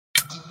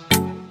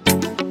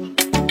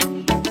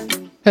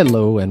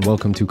Hello and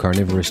welcome to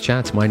Carnivorist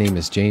Chats. My name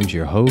is James,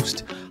 your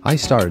host. I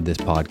started this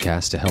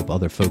podcast to help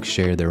other folks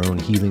share their own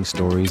healing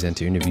stories and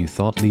to interview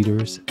thought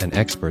leaders and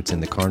experts in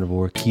the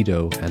carnivore,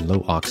 keto, and low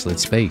oxalate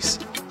space.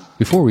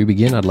 Before we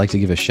begin, I'd like to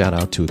give a shout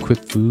out to Equip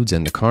Foods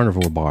and the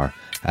Carnivore Bar.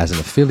 As an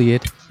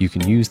affiliate, you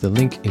can use the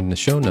link in the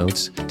show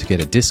notes to get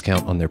a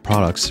discount on their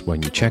products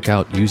when you check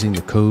out using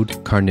the code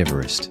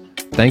Carnivorist.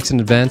 Thanks in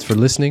advance for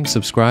listening,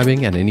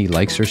 subscribing, and any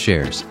likes or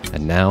shares.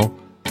 And now,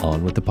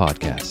 on with the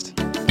podcast.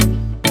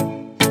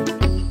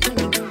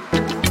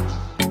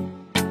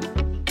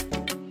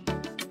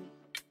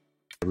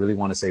 I really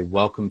want to say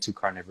welcome to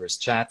Carnivorist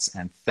Chats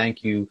and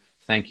thank you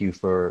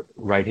for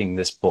writing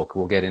this book.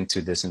 We'll get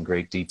into this in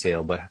great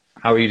detail, but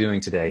how are you doing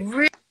today?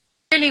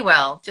 Really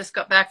well. Just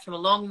got back from a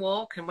long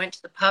walk and went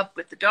to the pub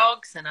with the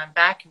dogs, and I'm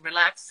back and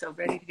relaxed, so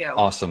ready to go.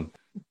 Awesome.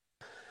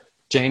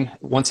 Jayne,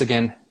 once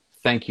again,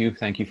 thank you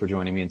for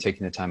joining me and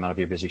taking the time out of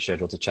your busy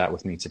schedule to chat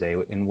with me today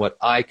in what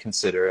I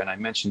consider, and I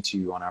mentioned to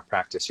you on our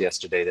practice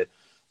yesterday, that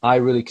I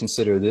really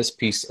consider this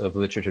piece of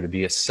literature to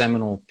be a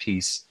seminal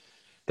piece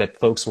that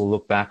folks will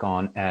look back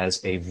on as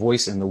a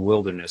voice in the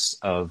wilderness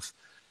of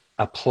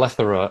a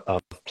plethora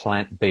of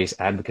plant-based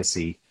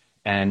advocacy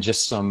and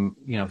just some,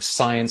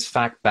 science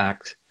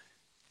fact-backed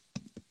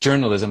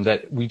journalism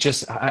that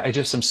I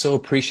just am so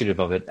appreciative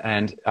of it.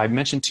 And I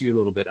mentioned to you a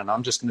little bit, and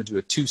I'm just going to do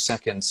a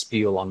 2-second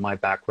spiel on my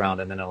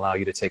background and then allow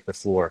you to take the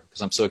floor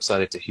because I'm so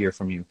excited to hear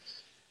from you,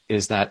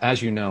 is that,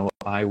 as you know,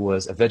 I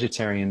was a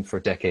vegetarian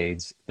for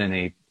decades, then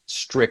a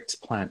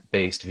strict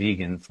plant-based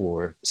vegan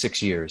for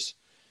 6 years.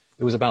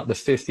 It was about the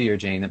 5th year,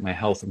 Jayne, that my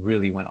health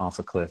really went off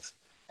a cliff.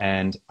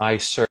 And I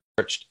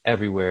searched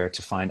everywhere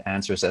to find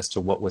answers as to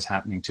what was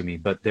happening to me.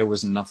 But there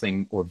was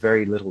nothing or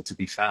very little to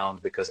be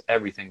found because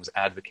everything was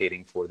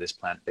advocating for this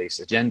plant-based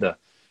agenda.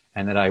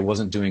 And that I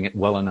wasn't doing it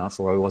well enough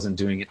or I wasn't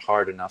doing it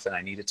hard enough. And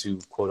I needed to,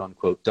 quote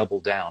unquote, double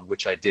down,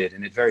 which I did.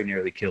 And it very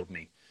nearly killed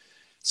me.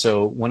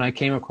 So when I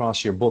came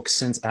across your book,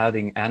 since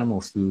adding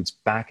animal foods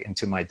back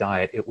into my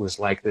diet, it was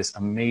like this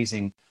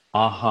amazing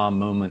aha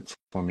moment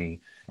for me.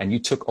 And you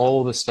took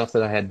all the stuff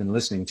that I had been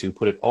listening to,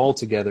 put it all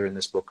together in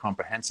this book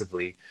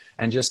comprehensively,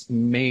 and just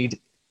made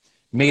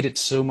it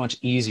so much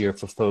easier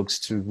for folks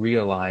to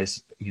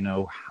realize,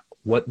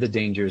 what the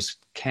dangers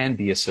can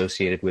be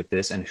associated with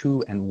this and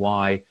who and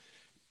why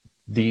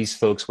these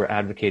folks were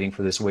advocating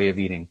for this way of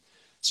eating.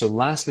 So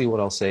lastly, what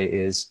I'll say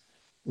is,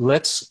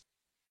 let's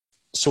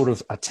sort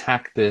of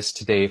attack this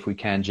today if we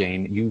can,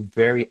 Jayne. You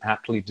very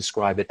aptly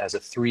describe it as a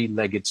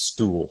 3-legged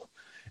stool.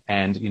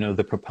 And,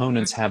 the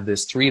proponents have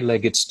this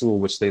 3-legged stool,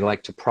 which they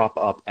like to prop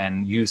up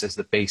and use as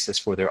the basis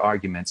for their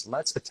arguments.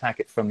 Let's attack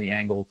it from the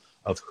angle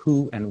of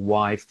who and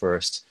why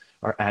first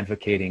are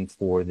advocating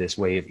for this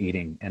way of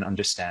eating and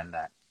understand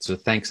that. So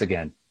thanks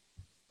again.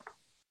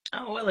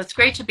 Oh, well, it's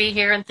great to be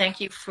here, and thank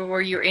you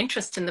for your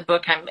interest in the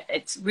book.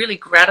 It's really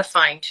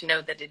gratifying to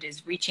know that it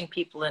is reaching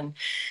people and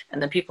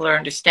that people are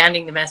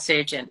understanding the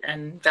message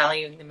and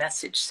valuing the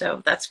message.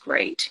 So that's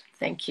great.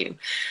 Thank you.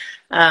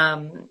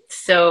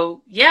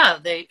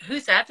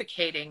 Who's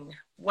advocating?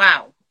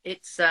 Wow.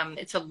 It's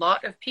a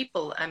lot of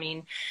people. I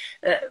mean,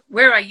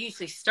 where I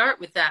usually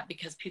start with that,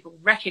 because people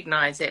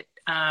recognize it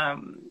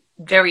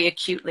very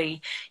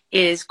acutely,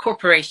 is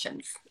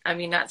corporations. I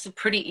mean, that's a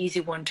pretty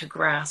easy one to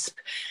grasp.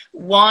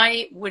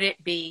 Why would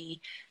it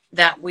be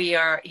that we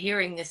are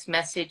hearing this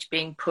message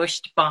being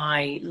pushed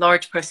by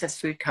large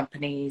processed food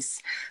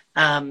companies,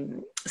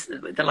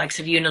 the likes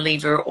of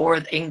Unilever, or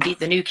indeed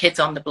the new kids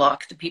on the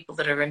block, the people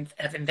that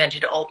have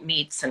invented alt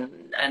meats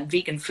and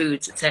vegan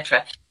foods,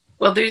 etc.?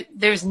 Well,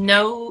 there's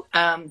no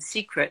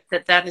secret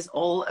that is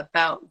all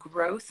about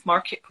growth,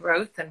 market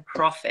growth, and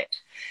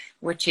profit,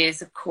 which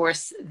is, of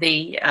course,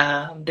 the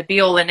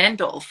be-all and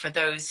end-all for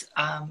those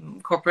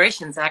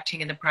corporations acting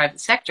in the private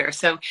sector.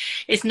 So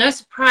it's no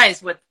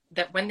surprise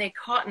that when they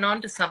cotton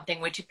onto something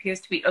which appears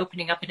to be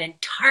opening up an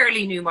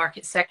entirely new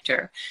market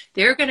sector,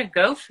 they're going to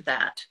go for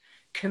that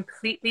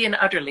completely and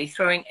utterly,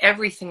 throwing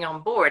everything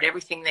on board,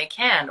 everything they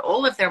can,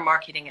 all of their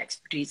marketing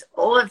expertise,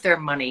 all of their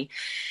money.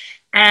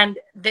 And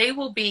they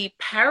will be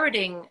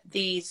parroting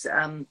these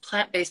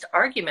plant-based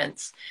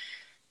arguments,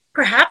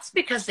 perhaps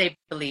because they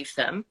believe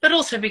them, but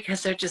also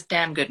because they're just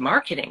damn good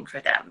marketing for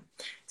them.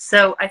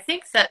 So I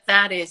think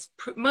that is,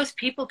 most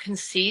people can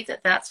see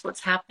that that's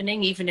what's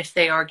happening, even if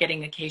they are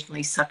getting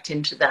occasionally sucked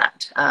into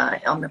that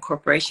on the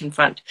corporation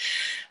front.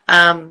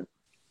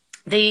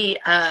 The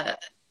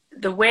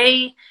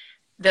way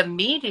the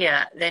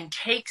media then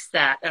takes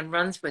that and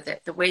runs with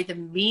it, the way the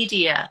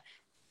media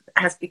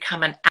has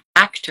become an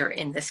actor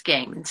in this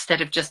game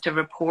instead of just a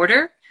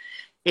reporter,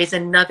 is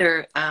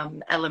another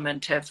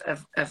element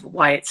of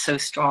why it's so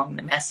strong,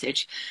 the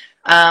message.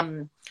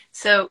 There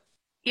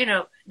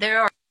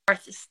are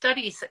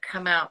studies that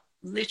come out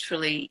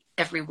literally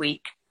every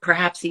week,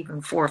 perhaps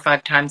even 4 or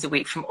 5 times a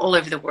week, from all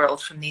over the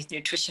world, from these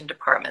nutrition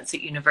departments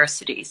at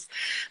universities.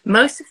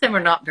 Most of them are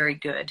not very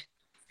good.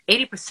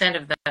 80%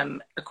 of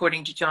them,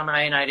 according to John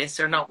Ioannidis,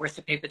 are not worth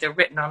the paper they're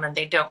written on, and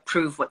they don't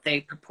prove what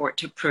they purport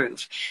to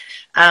prove.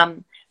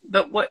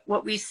 But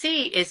what we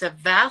see is a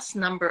vast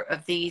number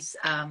of these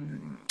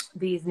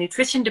these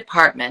nutrition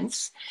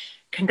departments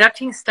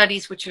conducting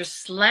studies which are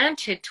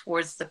slanted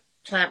towards the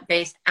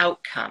plant-based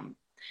outcome,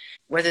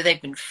 whether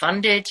they've been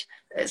funded.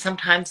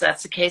 Sometimes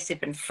that's the case. They've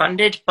been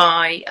funded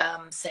by,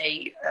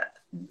 say,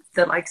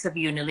 the likes of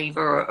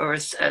Unilever or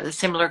a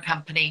similar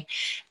company,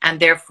 and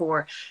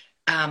therefore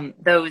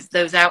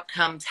those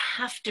outcomes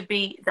have to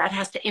be, that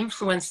has to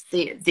influence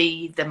the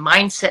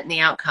mindset and the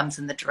outcomes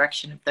and the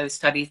direction of those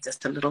studies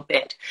just a little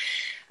bit.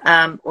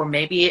 Or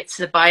maybe it's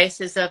the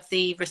biases of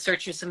the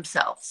researchers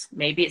themselves.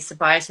 Maybe it's the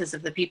biases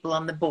of the people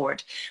on the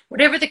board.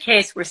 Whatever the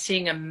case, we're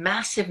seeing a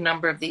massive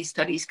number of these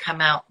studies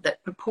come out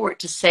that purport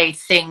to say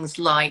things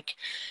like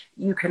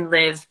you can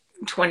live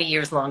 20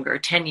 years longer,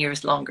 10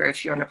 years longer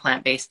if you're on a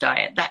plant-based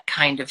diet, that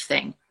kind of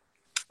thing.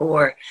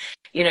 Or,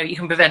 you know, you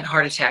can prevent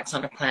heart attacks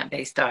on a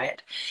plant-based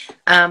diet.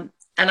 And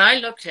I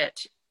looked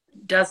at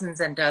dozens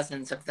and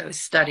dozens of those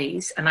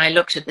studies, and I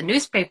looked at the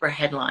newspaper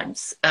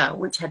headlines,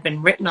 which had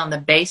been written on the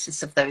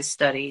basis of those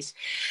studies,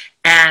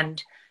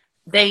 and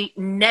they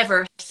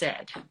never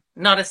said,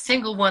 not a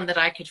single one that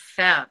I could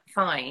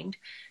find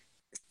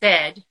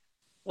said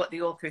what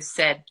the authors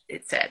said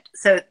it said.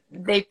 So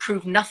they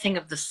proved nothing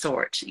of the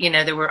sort. You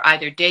know, there were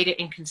either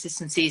data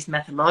inconsistencies,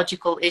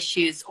 methodological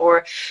issues,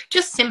 or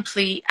just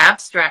simply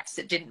abstracts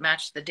that didn't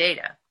match the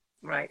data,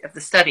 right, of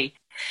the study.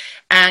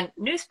 And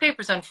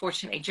newspapers,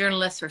 unfortunately,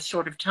 journalists are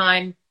short of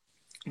time.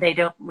 They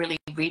don't really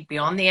read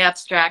beyond the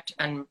abstract,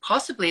 and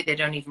possibly they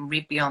don't even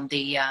read beyond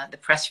the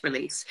press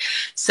release.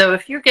 So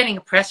if you're getting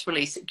a press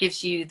release, it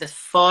gives you the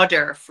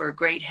fodder for a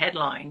great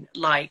headline,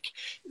 like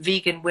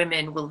vegan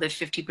women will live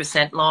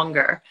 50%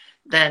 longer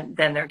than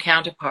their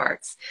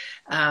counterparts,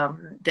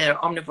 their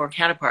omnivore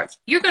counterparts.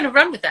 You're going to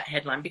run with that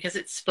headline because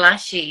it's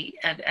splashy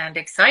and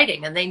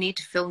exciting, and they need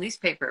to fill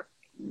newspaper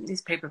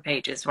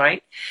pages,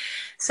 right?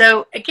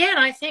 So again,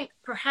 I think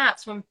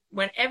perhaps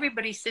when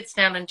everybody sits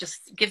down and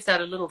just gives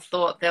that a little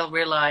thought, they'll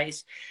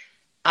realize,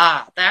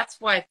 that's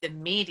why the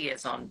media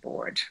is on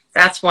board.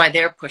 That's why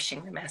they're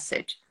pushing the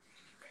message.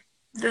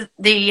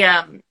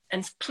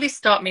 And please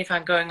stop me if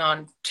I'm going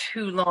on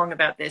too long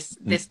about this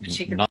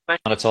particular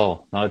question. Not at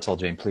all. Not at all,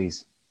 Jayne,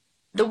 please.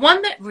 The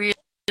one that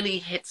really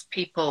hits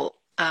people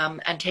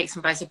and takes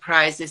them by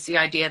surprise is the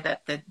idea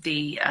that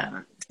the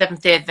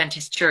Seventh-day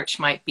Adventist Church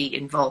might be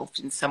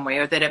involved in some way,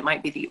 or that it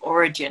might be the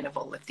origin of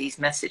all of these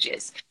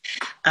messages.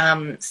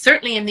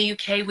 Certainly in the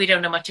UK, we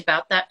don't know much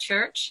about that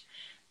church.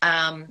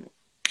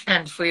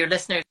 And for your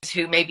listeners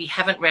who maybe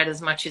haven't read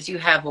as much as you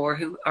have, or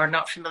who are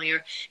not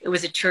familiar, it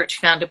was a church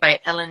founded by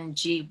Ellen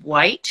G.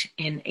 White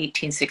in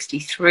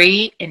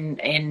 1863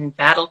 in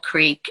Battle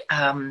Creek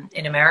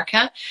in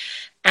America.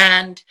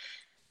 And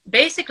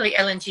basically,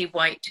 Ellen G.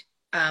 White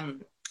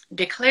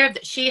declared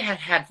that she had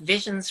had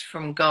visions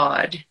from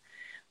God,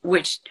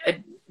 which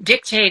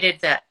dictated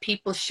that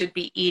people should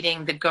be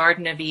eating the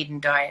Garden of Eden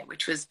diet,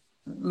 which was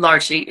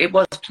largely, it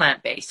was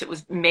plant-based. It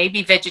was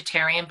maybe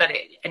vegetarian, but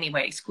it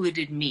anyway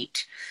excluded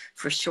meat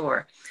for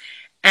sure.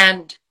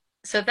 And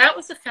so that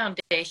was the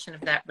foundation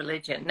of that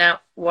religion.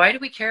 Now, why do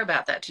we care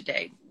about that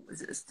today?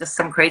 It's just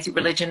some crazy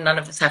religion none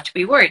of us have to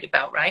be worried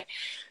about, right?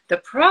 The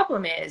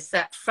problem is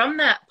that from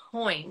that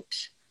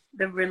point,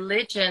 the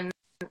religion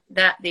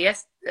that the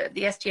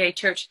SDA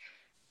Church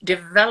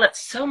developed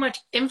so much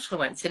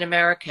influence in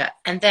America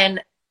and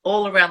then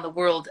all around the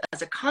world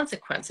as a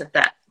consequence of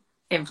that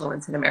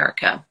influence in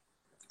America.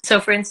 So,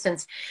 for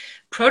instance,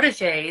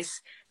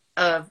 proteges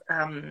of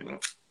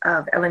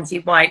Ellen G.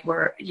 White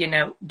were, you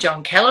know,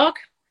 John Kellogg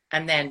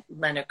and then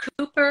Leonard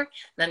Cooper.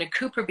 Leonard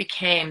Cooper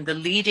became the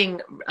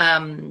leading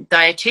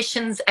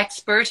dietitians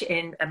expert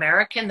in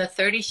America in the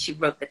 30s. She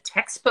wrote the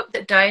textbook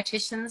that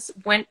dietitians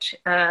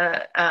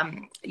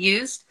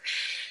used.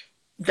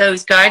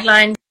 Those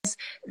guidelines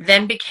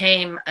then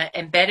became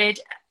embedded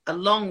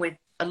along with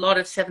a lot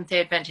of Seventh-day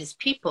Adventist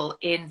people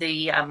in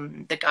the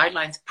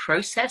guidelines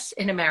process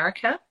in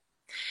America.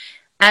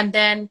 And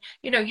then,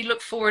 you know, you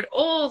look forward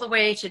all the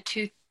way to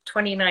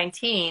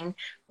 2019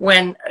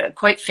 when a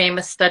quite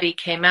famous study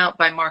came out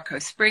by Marco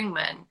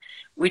Springman,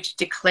 which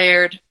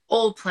declared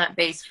all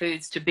plant-based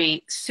foods to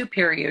be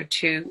superior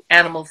to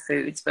animal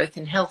foods, both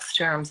in health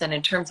terms and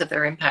in terms of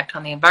their impact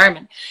on the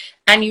environment.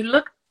 And you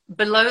look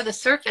below the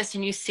surface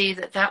and you see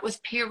that that was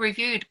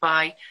peer-reviewed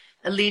by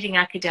a leading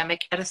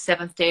academic at a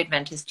Seventh-day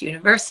Adventist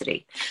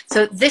university.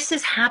 So this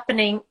is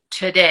happening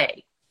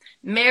today.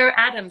 Mayor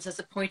Adams has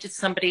appointed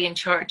somebody in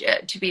charge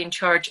to be in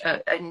charge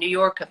in New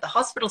York of the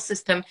hospital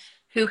system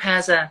who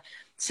has a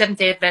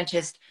Seventh-day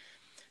Adventist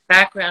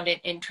background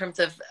in terms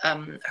of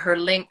her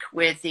link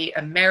with the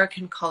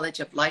American College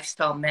of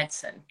Lifestyle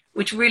Medicine,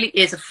 which really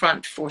is a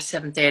front for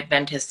Seventh-day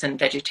Adventists and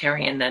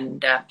vegetarian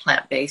and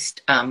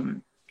plant-based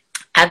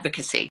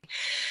advocacy.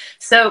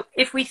 So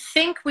if we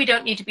think we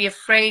don't need to be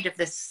afraid of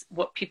this,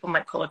 what people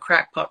might call a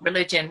crackpot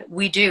religion,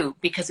 we do,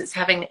 because it's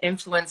having an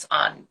influence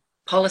on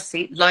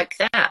policy like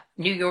that,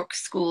 New York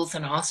schools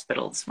and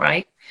hospitals,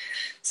 right?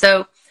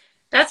 So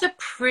that's a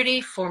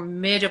pretty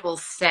formidable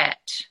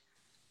set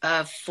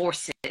of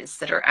forces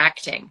that are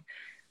acting.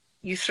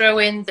 you throw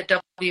in the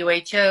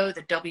WHO,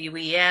 the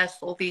WEF,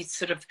 all these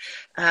sort of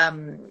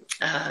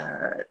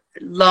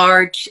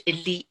large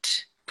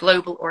elite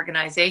global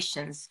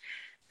organizations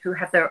who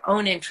have their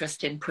own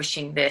interest in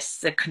pushing this,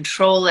 the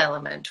control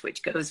element,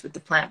 which goes with the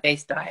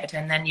plant-based diet.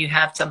 And then you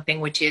have something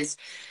which is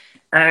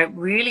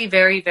really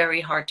very,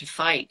 very hard to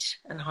fight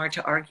and hard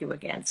to argue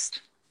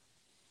against.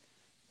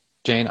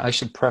 Jayne, I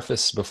should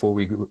preface before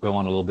we go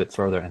on a little bit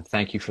further, and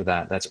thank you for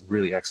that. That's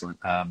really excellent.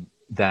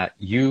 That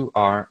you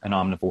are an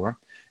omnivore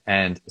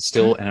and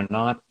still and are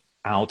not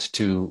out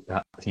to,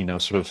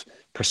 sort of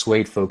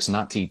persuade folks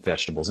not to eat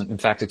vegetables. And in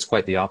fact, it's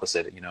quite the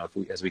opposite.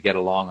 As we get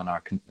along on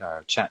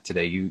our chat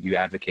today, you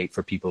advocate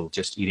for people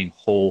just eating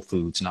whole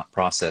foods, not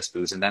processed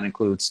foods, and that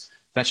includes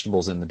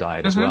vegetables in the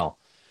diet as well.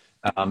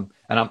 And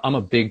I'm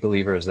a big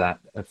believer of that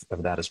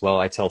as well.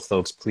 I tell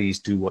folks, please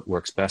do what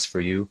works best for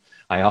you.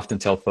 I often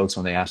tell folks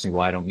when they ask me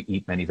why I don't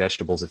eat many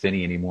vegetables, if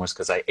any, anymore, it's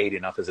because I ate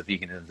enough as a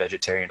vegan and a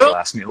vegetarian to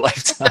last me a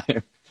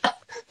lifetime.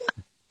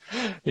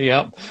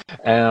 Yep.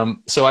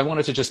 So I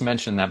wanted to just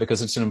mention that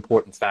because it's an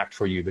important fact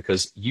for you,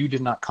 because you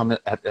did not come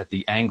at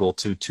the angle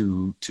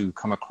to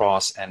come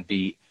across and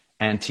be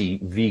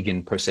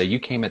anti-vegan per se. You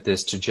came at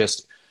this to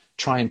just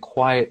try and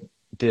quiet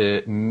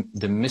the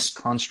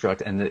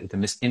misconstruct and the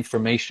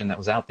misinformation that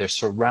was out there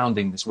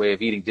surrounding this way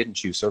of eating,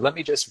 didn't you? So let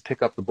me just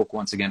pick up the book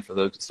once again for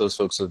those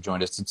folks who have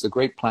joined us. It's a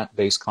great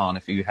plant-based con.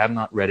 If you have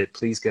not read it,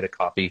 please get a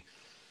copy.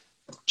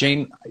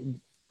 Jayne,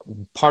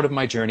 part of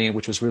my journey,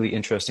 which was really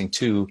interesting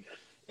too,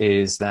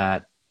 is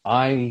that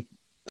I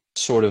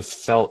sort of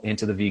fell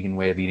into the vegan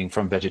way of eating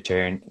from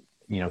vegetarian,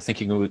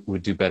 thinking it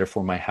would do better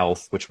for my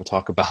health, which we'll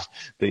talk about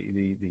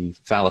the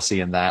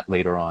fallacy in that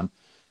later on.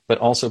 But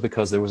also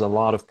because there was a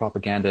lot of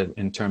propaganda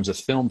in terms of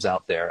films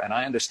out there. And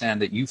I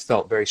understand that you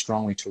felt very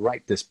strongly to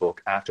write this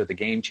book after the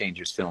Game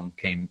Changers film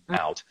came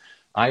out.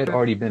 I had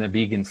already been a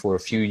vegan for a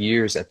few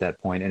years at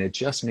that point, and it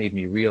just made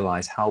me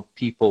realize how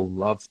people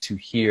love to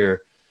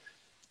hear,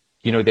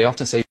 they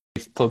often say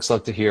folks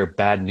love to hear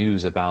bad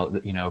news about,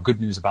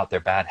 good news about their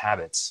bad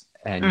habits.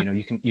 And,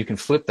 you can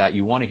flip that.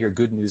 You want to hear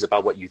good news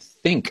about what you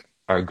think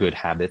are good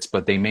habits,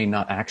 but they may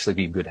not actually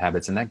be good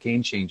habits. And that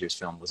Game Changers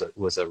film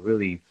was a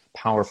really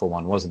powerful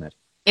one, wasn't it?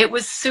 It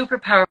was super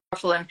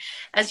powerful. And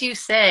as you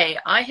say,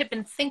 I had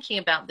been thinking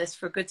about this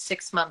for a good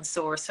 6 months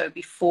or so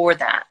before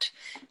that.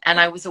 And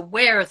I was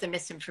aware of the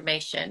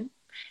misinformation.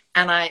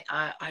 And I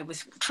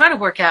was trying to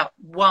work out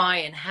why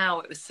and how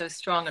it was so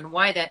strong and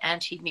why that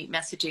anti-meat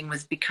messaging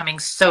was becoming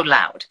so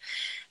loud.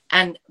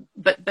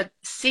 But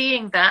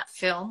seeing that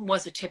film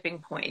was a tipping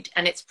point.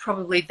 And it's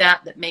probably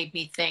that made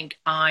me think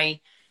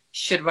I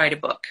should write a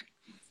book.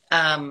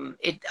 I'm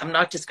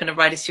not just going to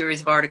write a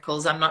series of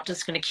articles. I'm not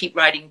just going to keep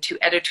writing to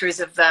editors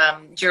of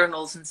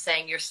journals and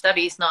saying your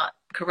study is not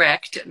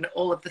correct and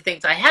all of the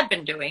things I had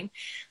been doing.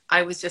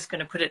 I was just going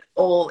to put it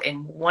all in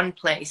one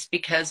place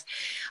because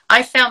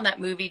I found that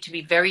movie to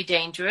be very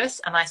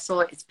dangerous, and I saw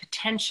its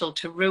potential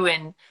to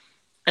ruin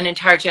an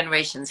entire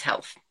generation's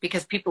health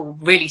because people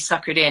really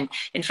suckered in.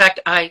 In fact,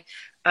 I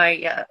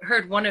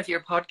heard one of your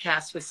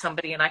podcasts with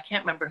somebody, and I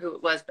can't remember who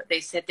it was, but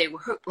they said they were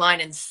hook,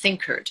 line, and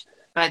sinkered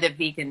by the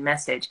vegan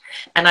message.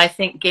 And I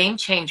think Game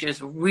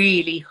Changers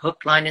really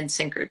hook, line, and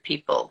sinkered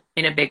people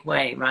in a big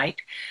way, right?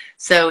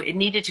 So it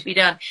needed to be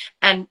done.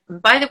 And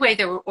by the way,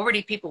 there were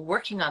already people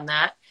working on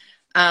that.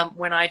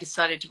 When I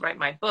decided to write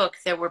my book,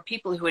 there were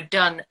people who had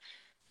done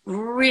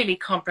really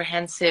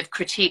comprehensive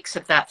critiques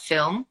of that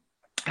film.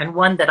 And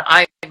one that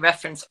I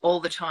reference all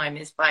the time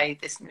is by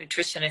this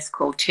nutritionist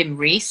called Tim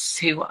Rees,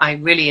 who I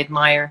really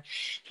admire.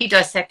 He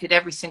dissected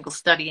every single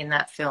study in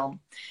that film,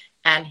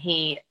 and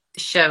he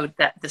showed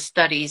that the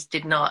studies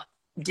did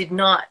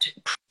not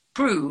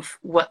prove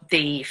what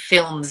the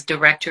film's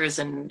directors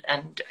and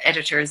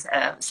editors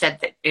said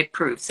that it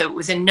proved. So it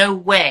was in no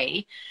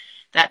way,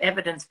 that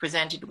evidence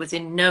presented was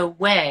in no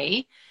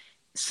way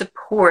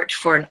support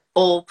for an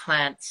all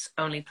plants,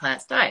 only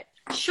plants diet.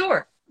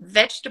 Sure.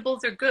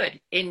 Vegetables are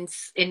good in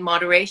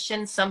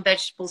moderation. Some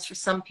vegetables for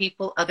some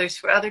people, others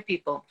for other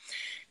people.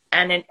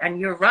 And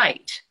you're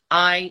right.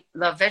 I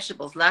love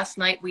vegetables. Last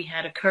night we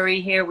had a curry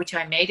here, which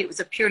I made. It was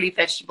a purely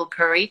vegetable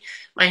curry.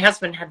 My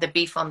husband had the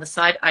beef on the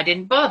side. I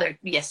didn't bother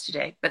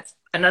yesterday, but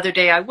another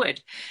day I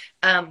would.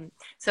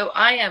 So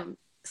I am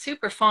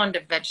super fond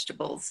of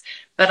vegetables,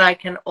 but I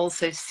can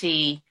also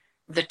see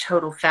the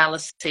total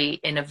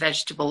fallacy in a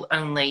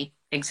vegetable-only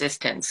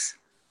existence.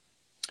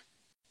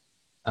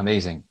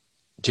 Amazing.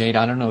 Jayne,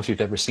 I don't know if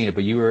you've ever seen it,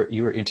 but you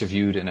were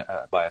interviewed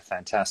by a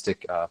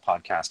fantastic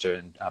podcaster,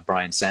 and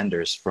Brian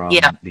Sanders from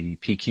the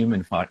Peak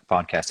Human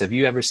podcast. Have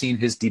you ever seen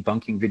his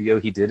debunking video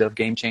he did of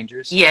Game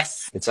Changers?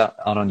 Yes. It's out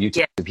on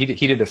YouTube. Yeah.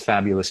 He did a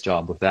fabulous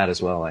job with that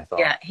as well, I thought.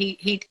 Yeah,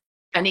 he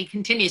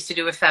continues to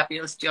do a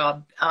fabulous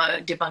job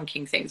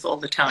debunking things all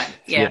the time.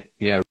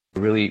 Yeah,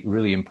 really,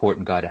 really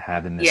important guy to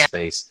have in this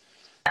space.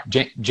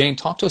 Jayne,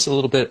 talk to us a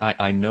little bit.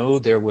 I know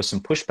there was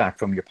some pushback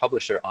from your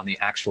publisher on the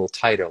actual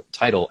title,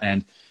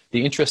 and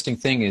the interesting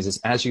thing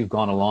is as you've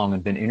gone along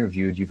and been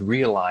interviewed, you've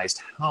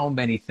realized how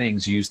many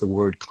things use the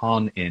word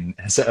con in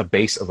as a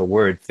base of a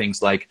word.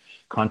 Things like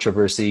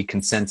controversy,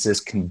 consensus,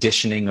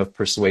 conditioning of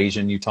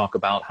persuasion you talk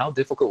about. How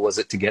difficult was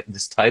it to get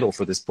this title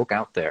for this book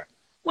out there?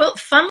 Well,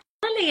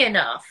 funnily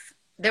enough,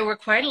 there were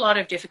quite a lot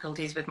of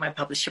difficulties with my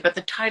publisher, but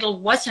the title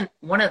wasn't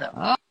one of them.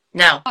 Ah.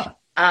 Now,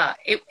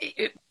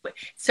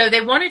 so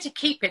they wanted to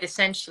keep it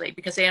essentially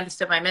because they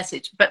understood my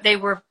message, but they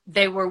were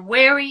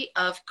wary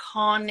of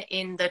con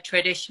in the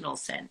traditional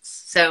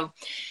sense. So,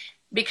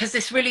 because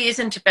this really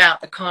isn't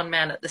about the con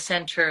man at the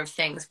center of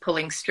things,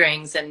 pulling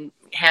strings and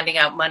handing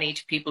out money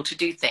to people to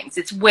do things.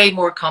 It's way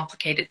more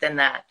complicated than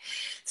that.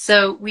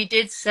 So we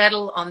did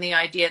settle on the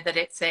idea that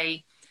it's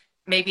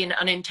maybe an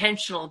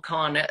unintentional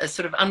con, a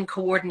sort of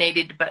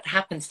uncoordinated but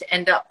happens to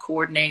end up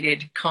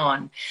coordinated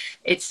con.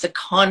 It's the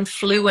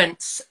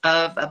confluence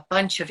of a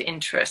bunch of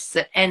interests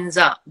that ends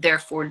up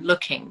therefore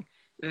looking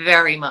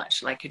very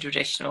much like a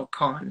traditional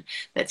con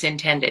that's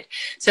intended.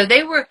 So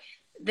they liked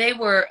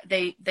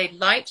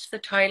the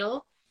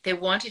title. They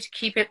wanted to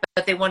keep it,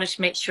 but they wanted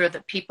to make sure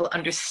that people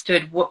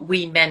understood what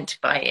we meant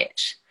by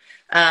it.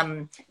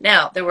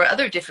 Now, there were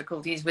other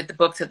difficulties with the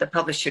book that the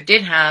publisher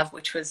did have,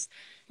 which was,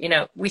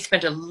 we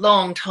spent a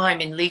long time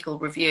in legal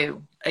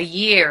review, a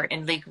year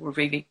in legal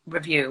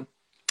review,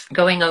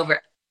 going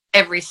over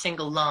every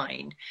single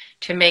line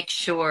to make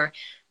sure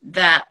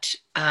that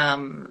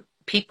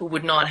people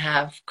would not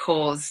have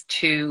cause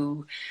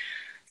to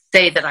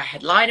say that I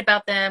had lied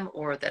about them,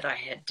 or that I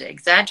had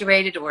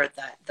exaggerated, or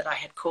that I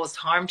had caused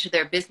harm to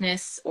their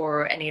business,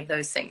 or any of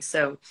those things.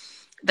 So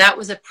that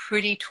was a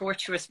pretty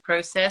torturous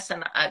process.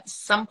 And at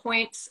some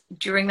points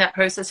during that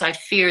process, I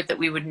feared that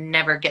we would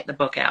never get the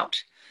book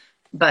out.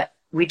 But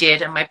we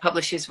did, and my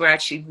publishers were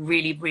actually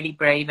really, really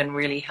brave and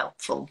really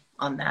helpful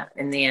on that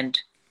in the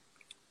end.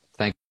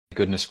 Thank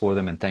goodness for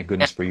them, and thank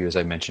goodness for you, as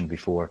I mentioned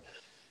before.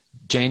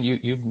 Jayne,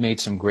 you've made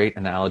some great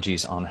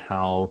analogies on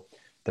how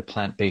the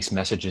plant-based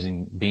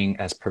messaging being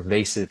as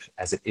pervasive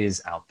as it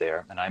is out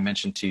there. And I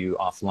mentioned to you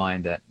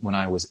offline that when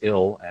I was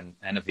ill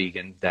and a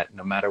vegan, that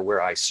no matter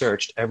where I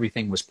searched,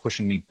 everything was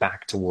pushing me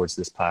back towards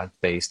this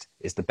plant-based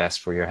is the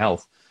best for your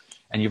health.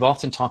 And you've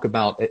often talked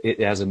about it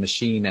as a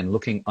machine and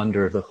looking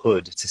under the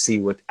hood to see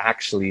what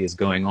actually is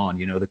going on.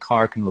 The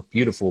car can look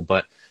beautiful,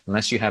 but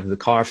unless you have the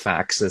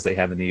Carfax, as they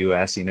have in the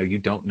US, you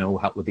don't know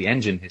what the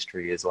engine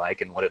history is like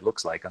and what it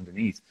looks like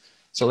underneath.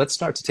 So let's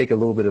start to take a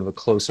little bit of a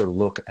closer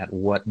look at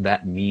what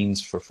that means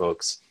for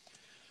folks.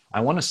 I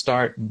want to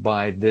start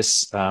by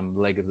this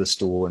leg of the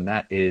stool, and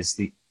that is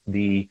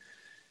the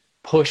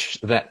push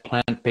that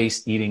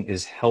plant-based eating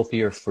is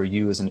healthier for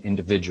you as an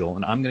individual.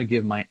 And I'm going to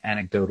give my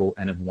anecdotal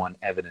N of 1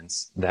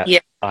 evidence that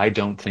I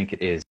don't think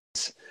it is,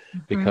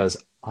 because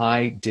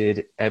I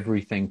did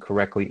everything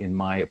correctly in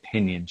my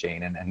opinion,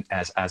 Jayne. And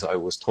as I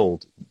was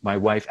told, my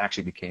wife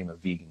actually became a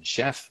vegan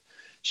chef.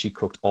 She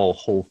cooked all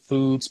whole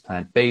foods,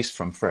 plant-based,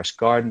 from fresh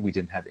garden. We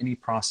didn't have any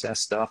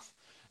processed stuff.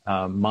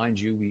 Mind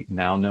you, we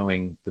now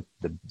knowing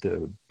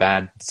the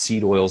bad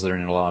seed oils that are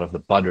in a lot of the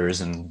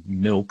butters and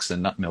milks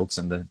and nut milks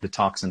and the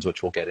toxins,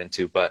 which we'll get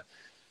into. But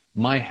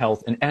my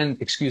health,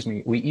 and excuse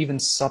me, we even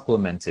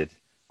supplemented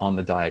on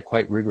the diet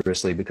quite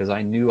rigorously because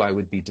I knew I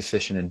would be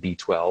deficient in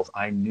B12.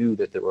 I knew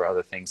that there were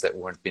other things that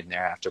weren't been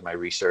there after my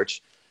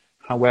research.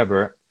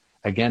 However,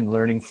 again,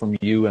 learning from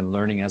you and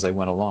learning as I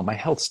went along, my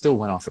health still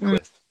went off a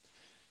cliff.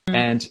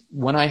 And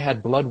when I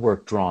had blood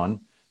work drawn,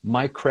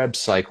 my Krebs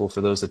cycle,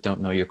 for those that don't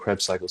know, your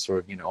Krebs cycle,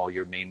 sort of, all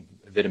your main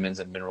vitamins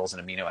and minerals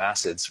and amino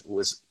acids,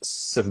 was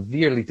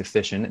severely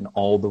deficient in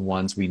all the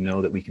ones we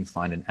know that we can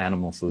find in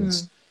animal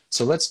foods.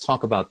 So let's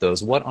talk about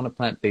those. What on a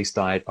plant-based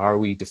diet are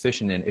we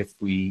deficient in if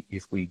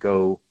we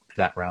go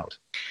that route?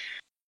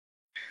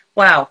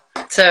 Wow.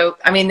 So,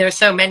 I mean, there are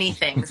so many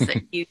things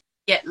that you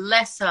get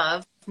less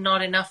of,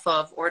 not enough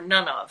of, or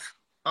none of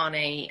on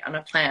a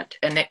plant,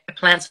 and a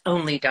plants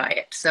only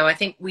diet. So I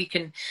think we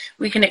can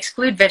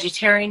exclude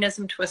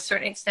vegetarianism to a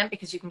certain extent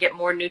because you can get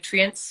more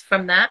nutrients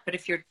from that. But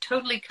if you're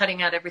totally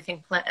cutting out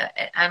everything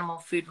animal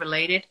food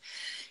related,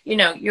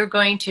 you're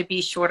going to be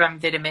short on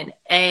vitamin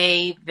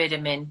A,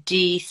 vitamin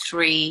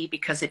D3,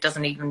 because it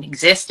doesn't even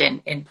exist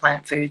in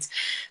plant foods.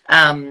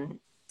 DHA,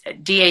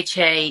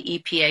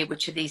 EPA,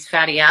 which are these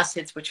fatty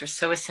acids, which are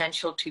so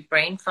essential to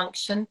brain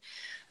function.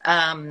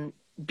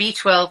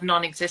 B12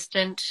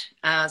 non-existent,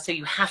 so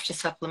you have to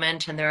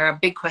supplement, and there are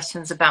big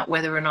questions about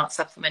whether or not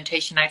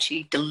supplementation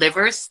actually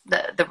delivers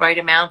the right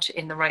amount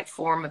in the right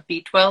form of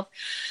B12.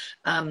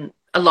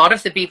 A lot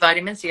of the B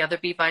vitamins, the other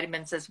B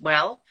vitamins as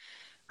well.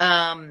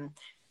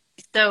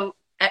 So,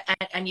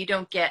 and you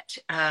don't get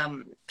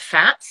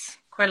fats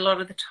quite a lot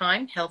of the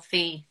time,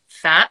 healthy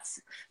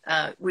fats,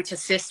 which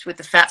assist with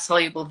the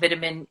fat-soluble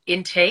vitamin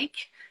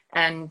intake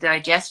and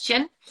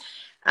digestion.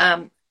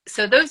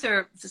 So those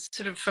are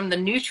sort of from the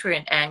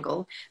nutrient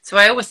angle. So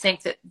I always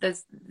think that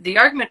the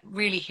argument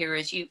really here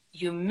is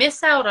you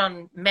miss out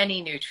on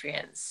many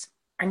nutrients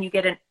and you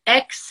get an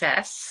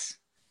excess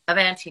of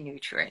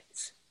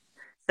anti-nutrients.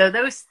 So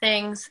those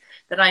things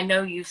that I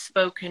know you've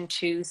spoken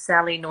to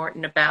Sally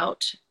Norton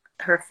about,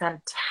 her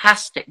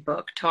fantastic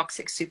book,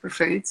 Toxic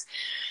Superfoods.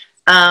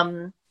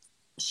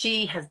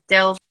 She has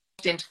delved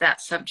into that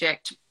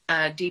subject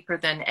deeper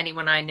than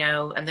anyone I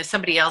know. And there's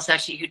somebody else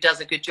actually who does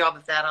a good job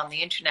of that on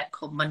the internet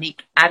called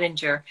Monique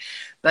Adinger.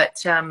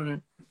 But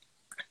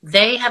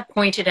they have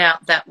pointed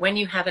out that when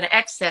you have an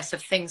excess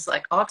of things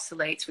like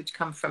oxalates, which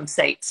come from,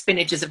 say,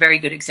 spinach is a very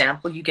good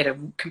example, you get a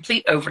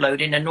complete overload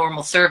in a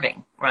normal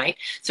serving, right?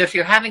 So if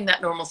you're having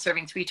that normal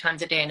serving 3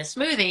 times a day in a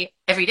smoothie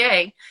every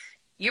day,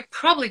 you're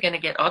probably going to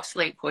get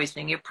oxalate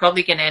poisoning. You're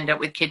probably going to end up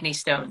with kidney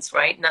stones,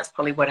 right? And that's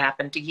probably what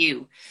happened to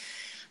you.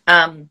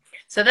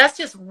 So that's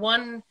just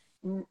one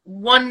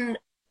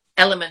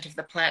element of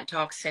the plant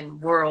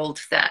toxin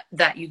world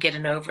that you get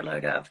an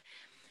overload of.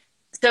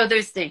 So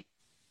there's the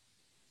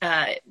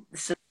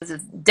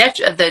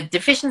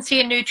deficiency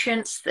in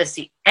nutrients, there's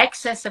the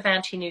excess of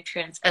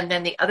anti-nutrients, and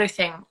then the other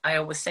thing I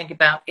always think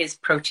about is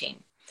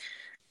protein.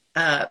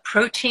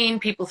 Protein,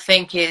 people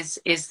think is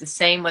the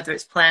same whether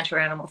it's plant or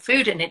animal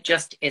food, and it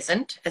just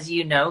isn't, as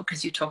you know,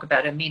 because you talk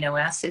about amino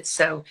acids.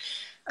 So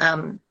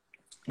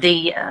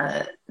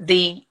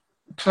the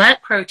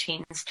plant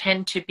proteins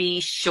tend to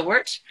be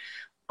short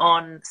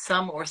on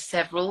some or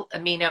several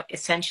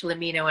essential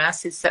amino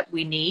acids that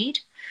we need.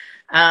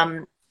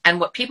 And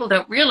what people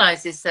don't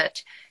realize is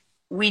that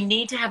we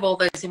need to have all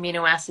those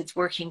amino acids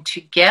working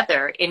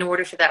together in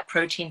order for that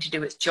protein to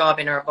do its job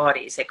in our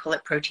bodies. They call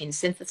it protein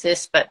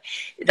synthesis, but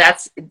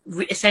that's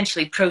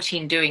essentially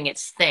protein doing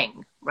its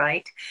thing,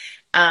 right?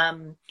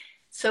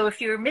 So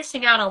if you're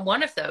missing out on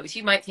one of those,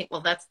 you might think,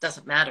 well, that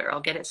doesn't matter.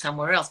 I'll get it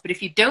somewhere else. But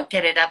if you don't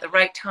get it at the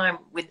right time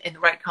in the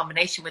right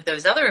combination with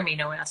those other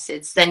amino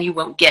acids, then you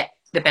won't get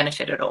the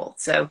benefit at all.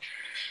 So,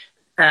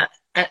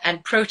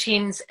 and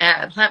proteins,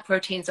 plant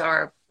proteins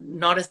are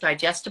not as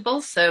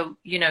digestible. So,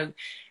 you know,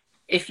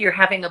 if you're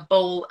having a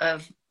bowl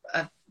of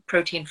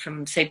protein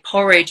from, say,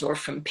 porridge or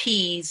from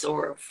peas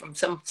or from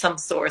some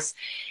source,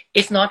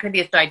 it's not going to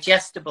be as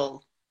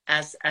digestible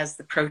as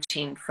the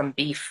protein from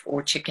beef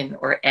or chicken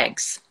or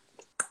eggs.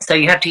 So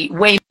you have to eat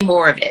way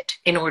more of it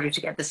in order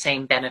to get the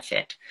same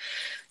benefit.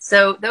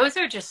 So those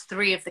are just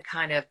 3 of the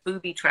kind of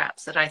booby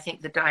traps that I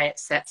think the diet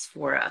sets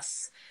for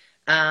us.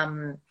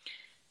 And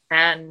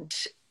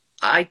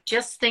I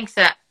just think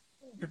that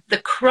the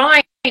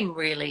crime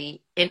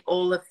really in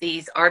all of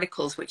these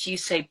articles, which you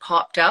say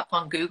popped up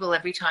on Google,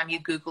 every time you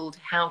Googled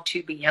how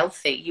to be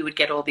healthy, you would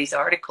get all these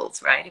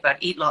articles, right, about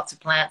eat lots of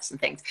plants and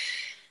things.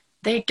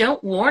 They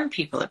don't warn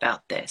people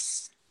about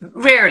this.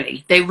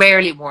 They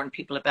rarely warn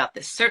people about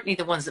this. Certainly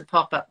the ones that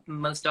pop up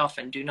most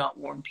often do not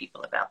warn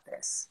people about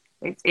this.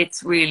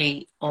 It's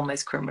really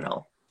almost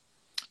criminal.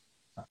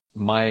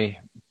 My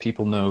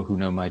people who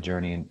know my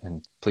journey,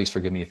 and please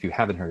forgive me if you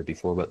haven't heard it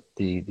before, but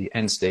the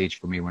end stage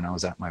for me when I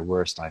was at my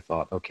worst, I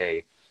thought,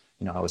 okay,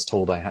 you know, I was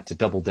told I had to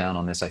double down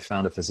on this. I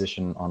found a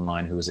physician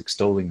online who was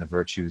extolling the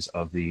virtues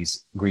of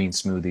these green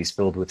smoothies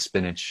filled with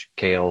spinach,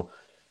 kale,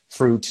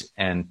 fruit,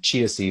 and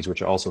chia seeds,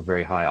 which are also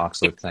very high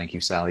oxalate. Thank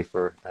you, Sally,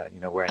 for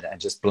wearing that. And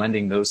just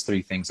blending those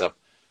 3 things up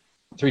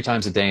 3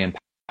 times a day and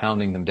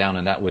pounding them down,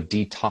 and that would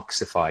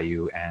detoxify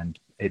you. And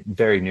it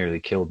very nearly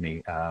killed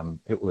me.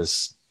 It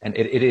was, and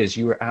it is.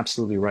 You are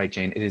absolutely right,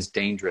 Jayne. It is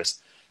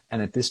dangerous.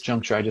 And at this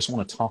juncture, I just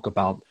want to talk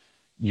about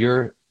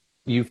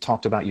you've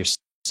talked about your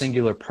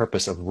singular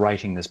purpose of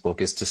writing this book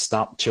is to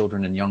stop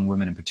children and young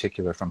women in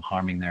particular from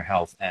harming their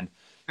health. And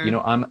you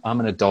know, I'm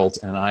an adult,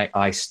 and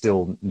I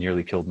still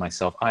nearly killed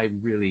myself. I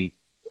really,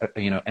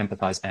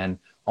 empathize and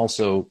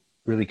also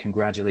really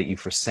congratulate you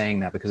for saying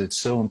that, because it's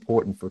so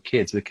important for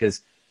kids,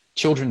 because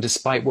children,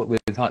 despite what we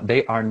thought,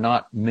 they are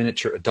not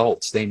miniature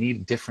adults. They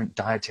need different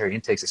dietary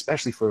intakes,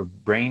 especially for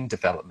brain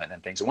development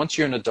and things. And once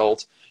you're an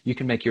adult, you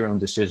can make your own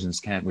decisions,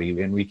 can't we?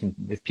 And we can,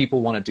 if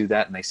people want to do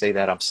that and they say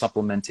that I'm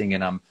supplementing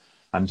and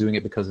I'm doing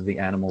it because of the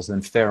animals,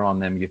 then fair on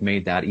them. You've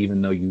made that,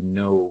 even though you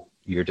know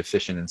you're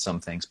deficient in some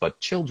things. But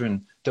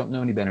children don't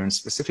know any better, and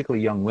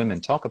specifically young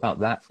women. Talk about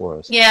that for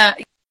us. Yeah,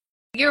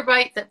 you're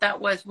right that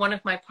was one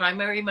of my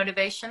primary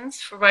motivations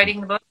for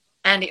writing the book,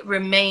 and it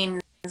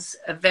remains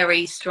a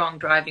very strong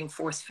driving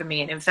force for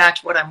me. And in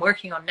fact, what I'm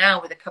working on now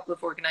with a couple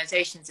of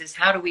organizations is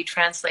how do we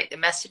translate the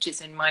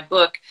messages in my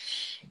book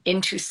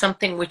into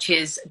something which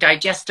is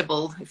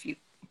digestible, if you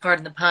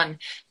pardon the pun,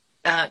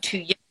 to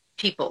young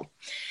people.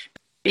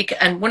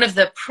 And one of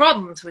the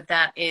problems with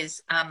that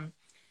is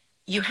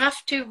you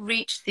have to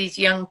reach these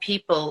young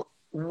people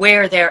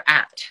where they're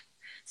at.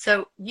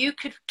 So you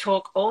could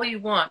talk all you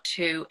want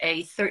to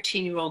a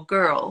 13-year-old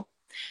girl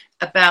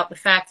about the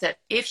fact that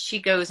if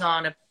she goes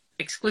on a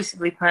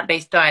exclusively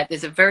plant-based diet,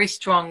 there's a very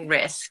strong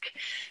risk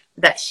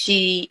that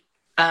she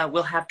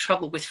will have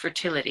trouble with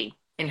fertility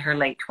in her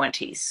late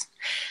 20s.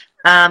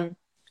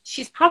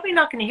 She's probably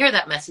not going to hear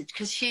that message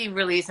because she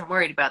really isn't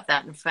worried about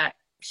that. In fact,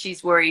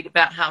 she's worried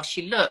about how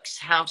she looks,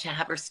 how to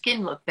have her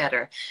skin look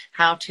better,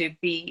 how to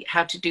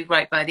do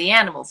right by the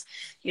animals,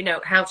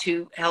 how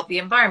to help the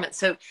environment.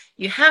 So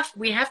we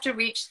have to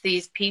reach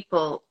these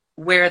people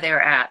where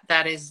they're at.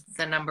 That is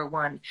the number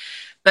one.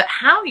 But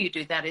how you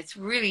do that, it's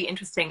really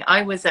interesting.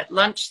 I was at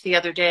lunch the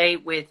other day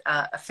with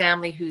a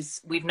family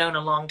we've known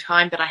a long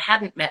time, but I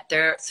hadn't met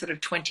their sort of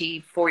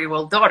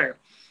 24-year-old daughter.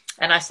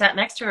 And I sat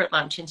next to her at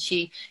lunch, and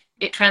she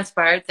it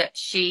transpired that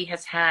she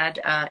has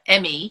had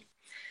ME,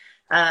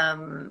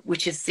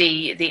 which is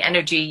the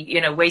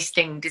energy,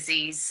 wasting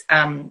disease.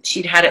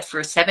 She'd had it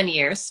for 7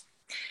 years,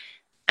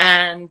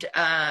 and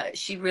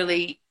she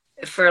really,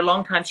 for a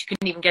long time, she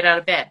couldn't even get out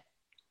of bed.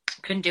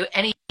 Couldn't do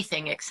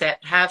anything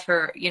except have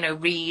her,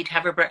 read,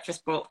 have her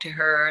breakfast brought to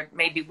her,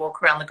 maybe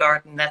walk around the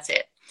garden. That's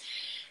it.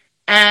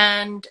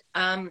 And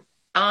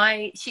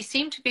she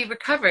seemed to be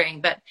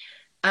recovering, but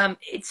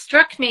it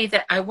struck me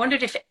that I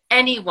wondered if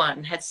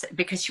anyone had,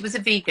 because she was a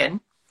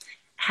vegan,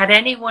 had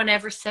anyone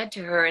ever said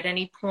to her at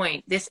any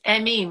point, this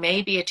ME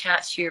may be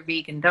attached to your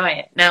vegan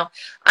diet? Now,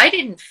 I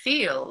didn't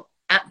feel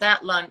at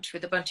that lunch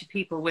with a bunch of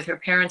people with her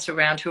parents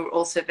around who were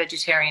also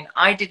vegetarian,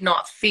 I did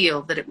not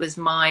feel that it was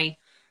my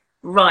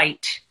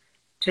right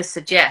to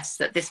suggest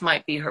that this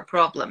might be her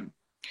problem.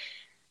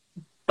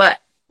 But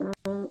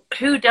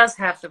who does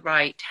have the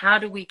right? How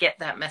do we get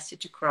that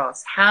message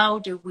across? How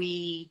do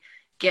we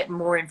get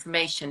more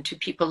information to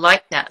people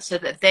like that so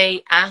that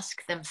they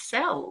ask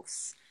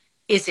themselves,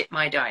 is it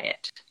my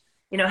diet?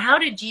 How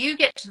did you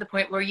get to the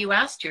point where you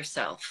asked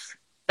yourself?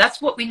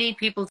 That's what we need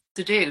people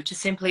to do, to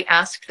simply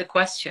ask the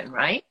question,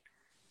 right?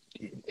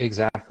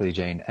 Exactly,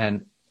 Jayne.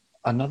 And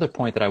another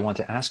point that I want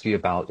to ask you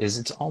about is,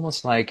 it's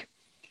almost like,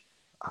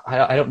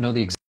 I don't know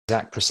the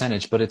exact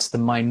percentage, but it's the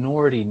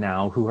minority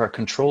now who are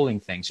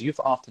controlling things.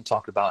 You've often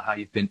talked about how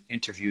you've been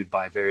interviewed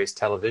by various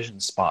television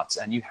spots,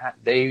 and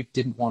they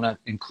didn't want to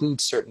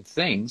include certain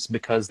things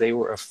because they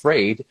were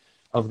afraid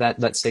of that,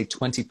 let's say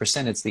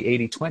 20%. It's the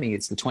 80-20,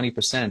 it's the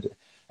 20%.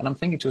 And I'm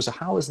thinking to myself,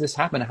 how has this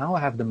happened? How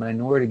have the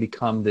minority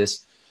become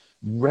this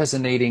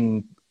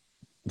resonating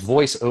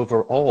voice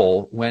over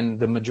all, when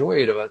the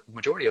majority of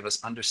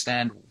us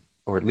understand,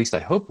 or at least I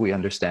hope we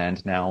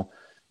understand now,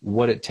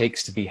 what it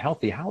takes to be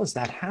healthy? How has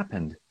that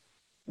happened?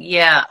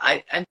 Yeah,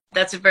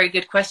 that's a very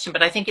good question,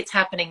 but I think it's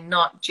happening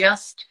not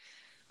just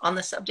on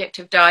the subject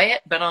of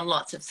diet, but on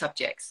lots of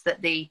subjects.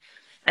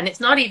 And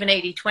it's not even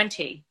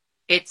 80-20.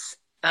 It's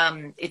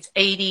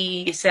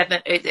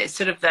 87. It's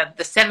sort of the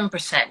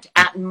 7%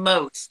 at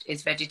most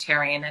is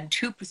vegetarian, and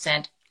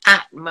 2%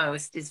 at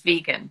most is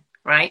vegan.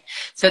 Right?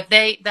 So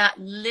that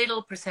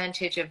little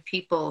percentage of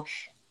people,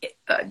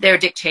 they're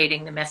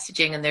dictating the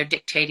messaging and they're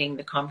dictating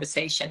the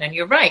conversation. And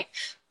you're right.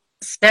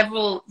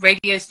 Several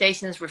radio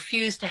stations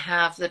refused to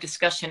have the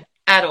discussion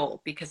at all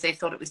because they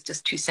thought it was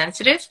just too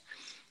sensitive.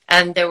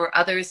 And there were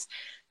others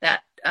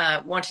that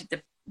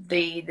wanted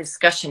the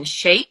discussion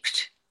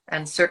shaped,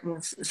 and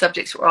certain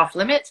subjects were off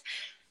limits.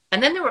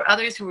 And then there were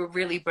others who were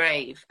really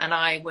brave, and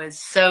I was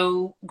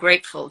so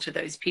grateful to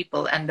those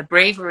people. And the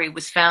bravery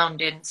was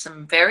found in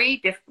some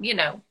very,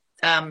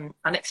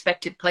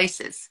 unexpected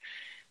places.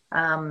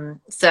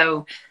 There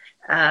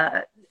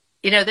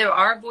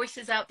are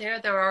voices out there.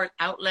 There are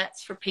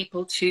outlets for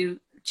people to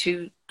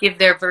give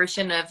their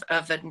version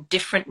of a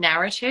different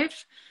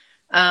narrative.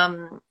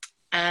 And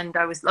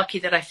I was lucky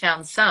that I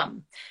found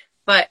some.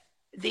 But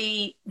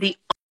the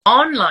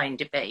online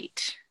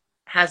debate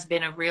has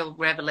been a real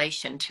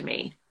revelation to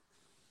me.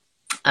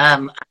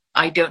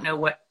 I don't know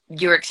what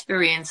your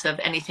experience of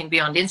anything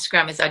beyond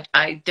Instagram is.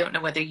 I don't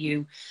know whether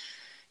you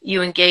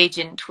engage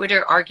in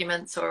Twitter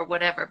arguments or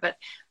whatever, but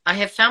I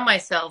have found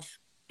myself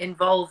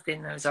involved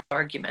in those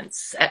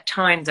arguments at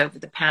times over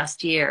the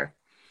past year.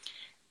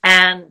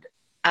 And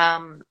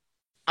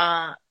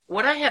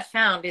what I have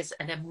found is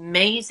an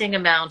amazing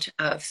amount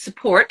of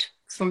support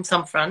from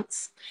some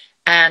fronts.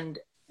 And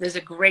there's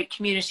a great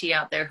community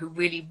out there who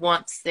really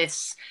wants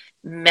this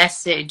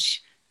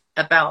message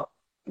about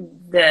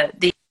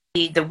the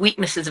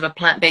weaknesses of a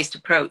plant-based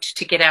approach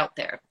to get out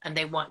there, and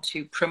they want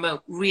to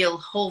promote real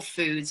whole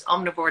foods,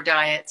 omnivore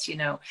diets,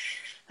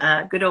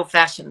 good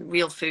old-fashioned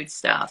real food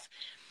stuff.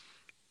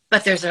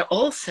 But there's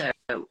also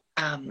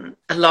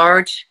a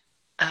large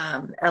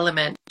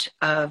element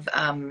of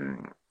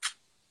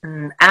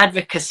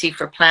advocacy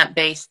for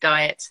plant-based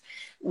diets,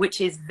 which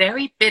is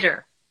very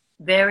bitter,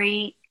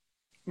 very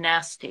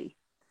nasty,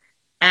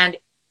 and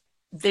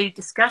the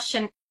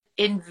discussion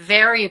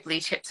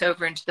invariably tips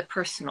over into the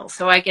personal.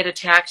 So I get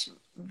attacked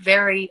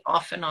very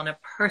often on a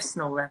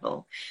personal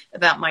level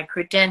about my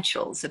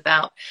credentials,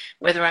 about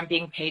whether I'm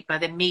being paid by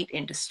the meat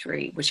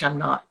industry, which I'm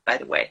not, by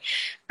the way,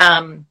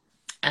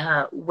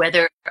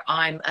 whether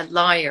I'm a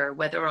liar,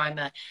 whether I'm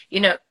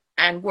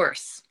and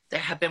worse. There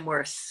have been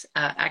worse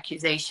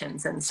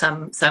accusations and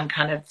some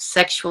kind of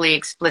sexually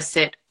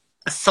explicit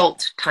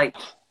assault type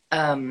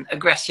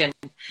aggression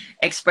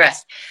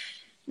expressed.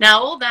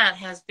 Now, all that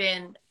has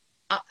been,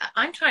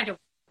 I'm trying to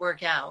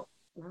work out,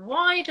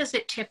 why does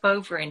it tip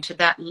over into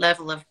that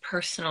level of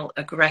personal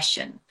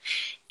aggression?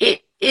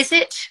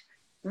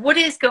 What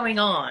is going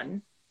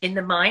on in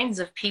the minds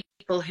of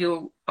people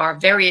who are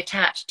very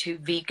attached to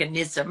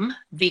veganism,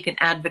 vegan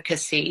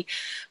advocacy?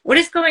 What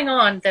is going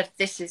on that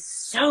this is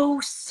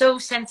so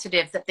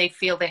sensitive that they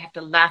feel they have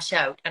to lash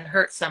out and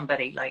hurt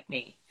somebody like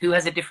me who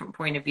has a different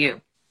point of view?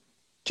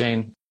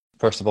 Jayne,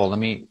 first of all, let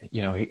me,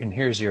 and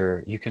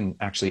you can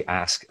actually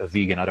ask a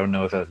vegan. I don't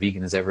know if a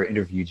vegan has ever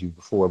interviewed you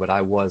before, but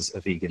I was a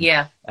vegan.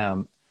 Yeah.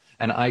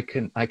 And I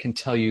can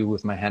tell you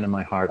with my hand in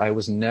my heart, I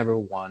was never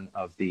one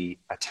of the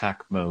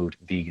attack mode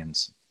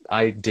vegans.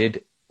 I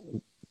did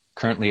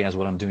currently, as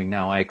what I'm doing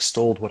now, I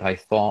extolled what I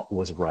thought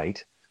was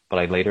right, but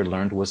I later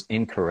learned was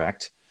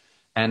incorrect.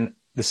 And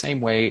the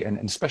same way, and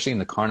especially in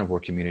the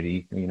carnivore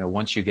community, you know,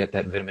 once you get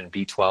that vitamin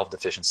B12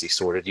 deficiency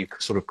sorted, you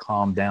sort of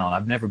calm down.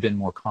 I've never been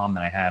more calm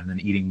than I have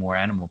than eating more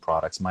animal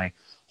products.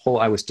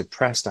 I was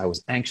depressed. I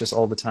was anxious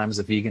all the time as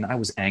a vegan. I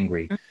was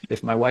angry.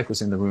 If my wife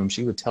was in the room,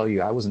 she would tell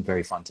you I wasn't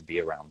very fun to be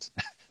around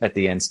at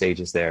the end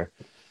stages there.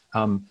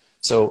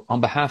 So on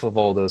behalf of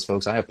all those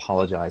folks, I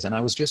apologize. And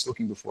I was just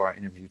looking before our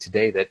interview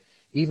today that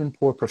even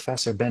poor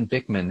Professor Ben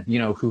Bickman, you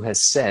know, who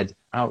has said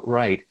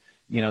outright,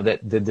 you know,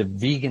 that the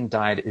vegan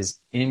diet is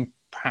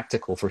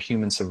impractical for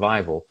human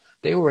survival.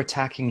 They were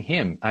attacking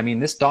him. I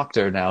mean, this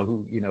doctor now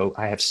who, you know,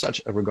 I have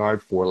such a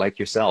regard for, like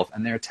yourself,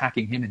 and they're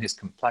attacking him and his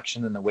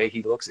complexion and the way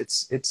he looks.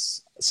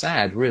 It's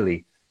sad,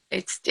 really.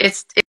 It's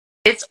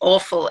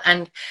awful.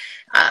 And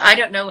I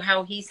don't know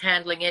how he's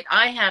handling it.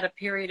 I had a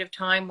period of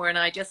time when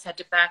I just had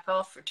to back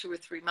off for 2 or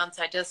 3 months.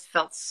 I just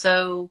felt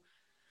so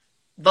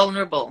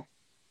vulnerable.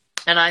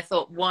 And I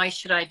thought, why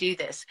should I do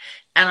this?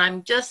 And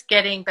I'm just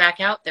getting back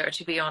out there,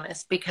 to be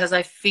honest, because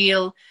I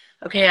feel,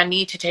 okay, I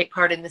need to take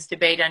part in this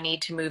debate. I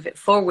need to move it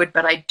forward.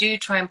 But I do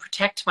try and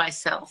protect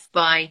myself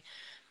by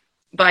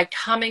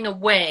coming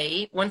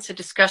away. Once a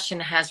discussion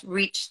has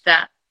reached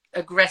that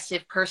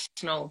aggressive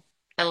personal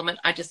element,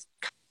 I just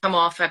come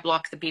off, I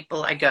block the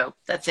people, I go.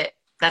 That's it.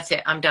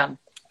 I'm done.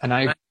 And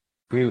I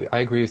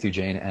agree with you,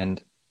 Jayne.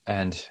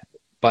 And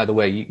by the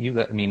way, you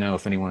let me know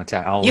if anyone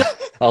attack.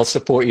 I'll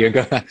support you.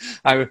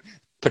 I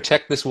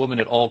protect this woman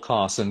at all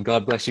costs, and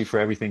God bless you for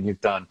everything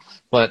you've done.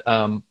 But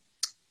I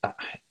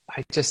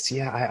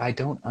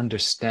don't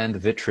understand the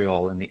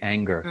vitriol and the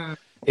anger.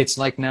 It's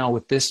like now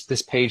with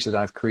this page that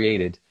I've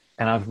created,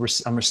 and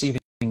I'm receiving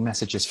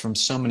messages from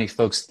so many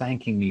folks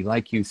thanking me,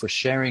 like you, for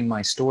sharing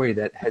my story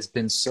that has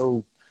been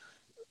so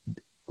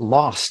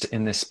lost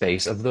in this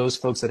space, of those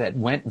folks that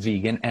went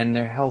vegan and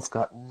their health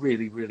got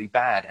really, really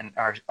bad and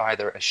are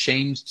either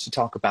ashamed to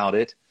talk about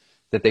it,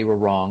 that they were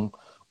wrong,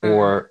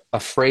 or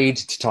afraid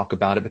to talk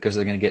about it because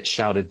they're going to get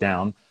shouted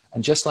down.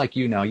 And just like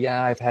you now,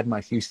 yeah, I've had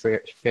my few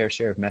fair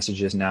share of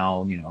messages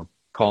now, you know,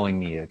 calling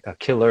me a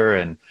killer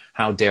and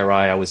how dare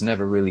I was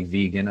never really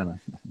vegan. And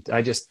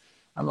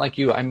I'm like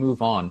you, I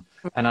move on.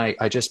 And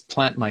I just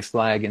plant my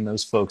flag in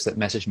those folks that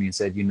messaged me and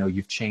said, you know,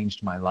 you've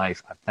changed my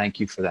life. I thank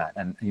you for that.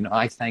 And, you know,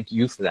 I thank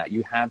you for that.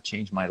 You have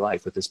changed my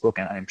life with this book,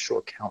 and I'm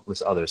sure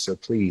countless others. So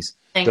please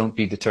don't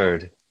be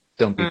deterred.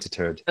 Don't be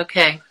deterred.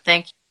 Okay.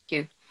 Thank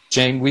you.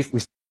 Jayne,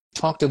 we've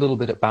talked a little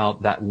bit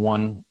about that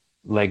one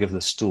leg of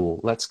the stool.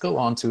 Let's go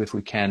on to, if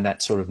we can,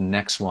 that sort of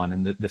next one,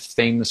 and the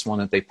famous one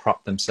that they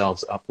prop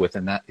themselves up with,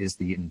 and that is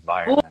the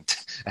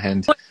environment.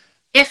 And what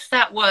if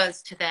that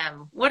was to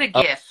them, what a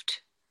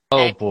gift.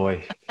 Oh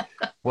boy.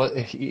 Well,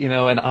 you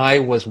know, and I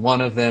was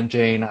one of them,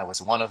 Jayne. I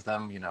was one of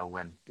them, you know,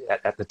 when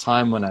at the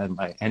time when I had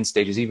my end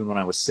stages, even when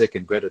I was sick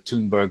and Greta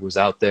Thunberg was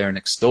out there and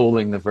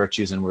extolling the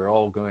virtues, and we're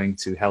all going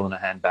to hell in a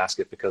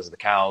handbasket because of the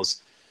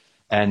cows.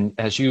 And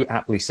as you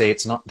aptly say,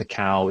 it's not the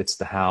cow, it's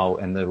the how,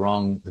 and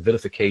the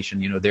vilification.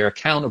 You know, they're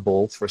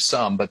accountable for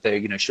some, but they,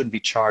 you know, shouldn't be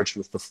charged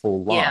with the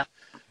full lot.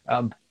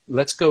 Yeah.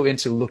 Let's go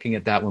into looking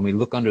at that when we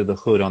look under the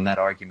hood on that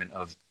argument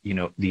of, you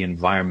know, the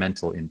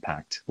environmental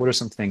impact. What are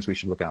some things we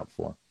should look out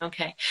for?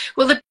 Okay.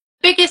 Well, the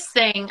biggest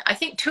thing, I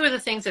think two of the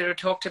things that are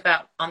talked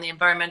about on the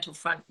environmental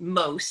front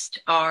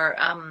most are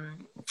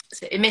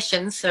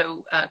emissions,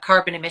 so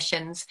carbon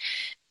emissions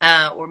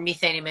or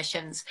methane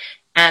emissions,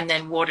 and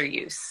then water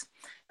use.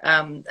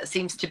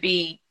 Seems to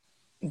be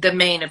the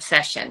main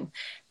obsession.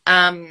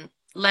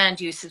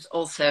 Land use is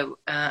also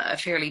a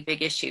fairly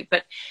big issue.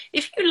 But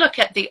if you look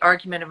at the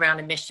argument around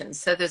emissions,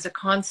 so there's a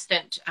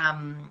constant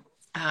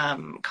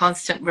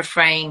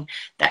refrain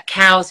that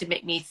cows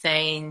emit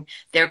methane.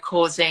 They're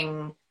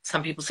causing,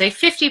 some people say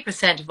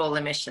 50% of all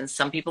emissions.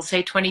 Some people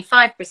say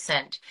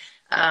 25%.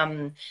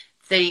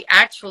 The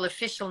actual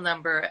official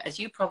number, as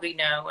you probably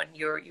know, and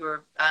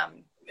your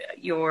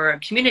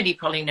community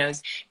probably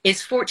knows,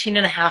 is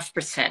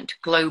 14.5%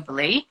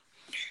 globally.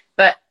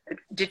 But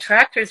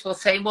detractors will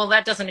say, well,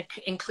 that doesn't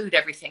include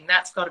everything.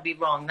 That's got to be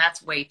wrong.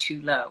 That's way too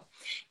low.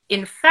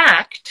 In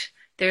fact,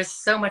 there's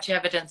so much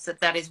evidence that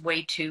that is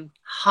way too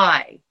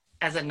high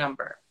as a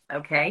number.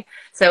 Okay.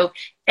 So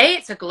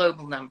it's a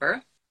global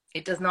number.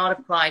 It does not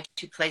apply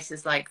to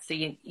places like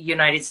the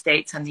United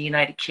States and the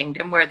United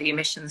Kingdom, where the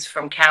emissions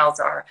from cows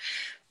are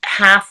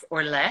half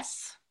or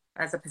less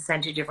as a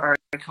percentage of our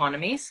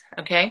economies.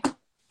 Okay.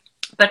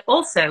 But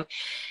also,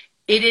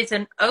 it is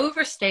an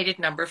overstated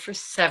number for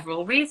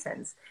several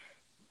reasons.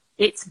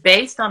 It's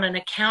based on an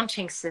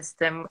accounting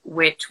system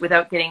which,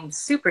 without getting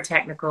super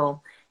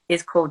technical,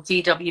 is called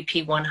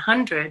DWP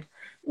 100,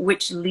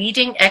 which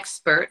leading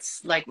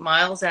experts like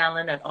Miles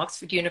Allen at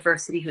Oxford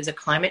University, who's a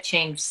climate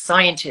change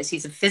scientist,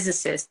 he's a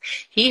physicist,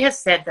 he has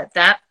said that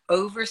that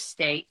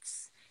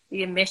overstates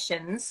the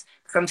emissions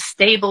from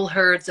stable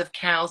herds of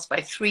cows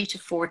by 3 to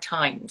 4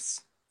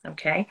 times.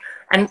 Okay.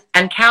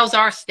 And cows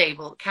are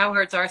stable. Cow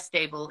herds are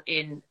stable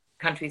in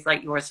countries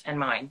like yours and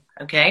mine.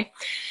 Okay.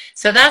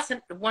 So that's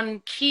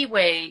one key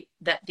way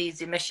that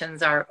these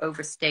emissions are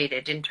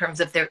overstated in terms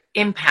of their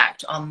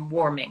impact on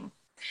warming.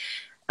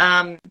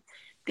 Um,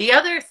 the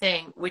other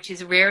thing, which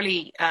is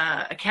rarely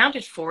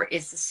accounted for,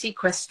 is the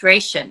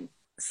sequestration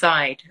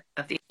side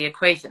of the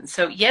equation.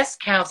 So yes,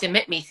 cows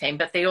emit methane,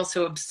 but they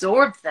also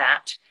absorb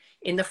that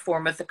in the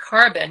form of the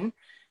carbon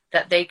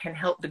that they can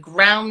help the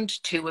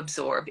ground to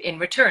absorb in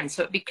return.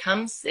 So it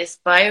becomes this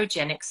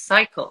biogenic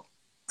cycle.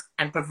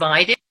 And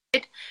provided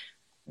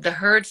the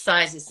herd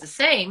size is the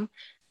same,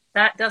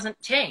 that doesn't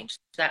change.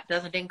 That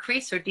doesn't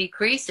increase or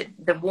decrease.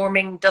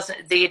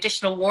 The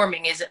additional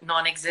warming is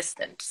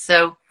non-existent.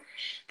 So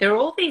there are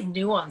all these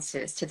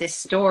nuances to this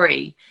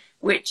story,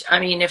 which, I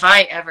mean, if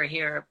I ever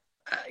hear,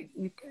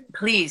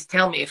 please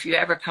tell me if you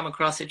ever come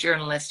across a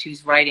journalist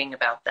who's writing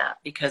about that,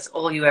 because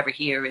all you ever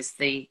hear is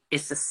the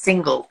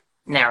single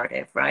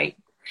narrative, right,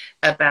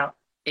 about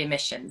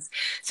emissions.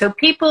 So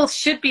people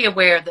should be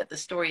aware that the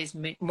story is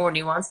more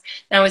nuanced.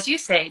 Now, as you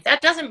say,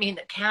 that doesn't mean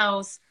that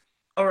cows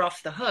are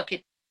off the hook.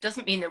 It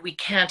doesn't mean that we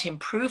can't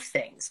improve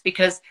things,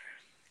 because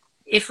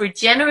if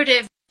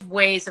regenerative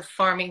ways of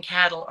farming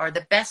cattle are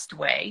the best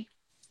way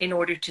in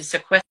order to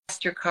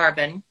sequester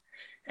carbon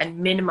and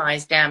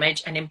minimize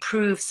damage and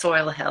improve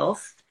soil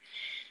health,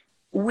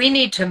 we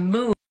need to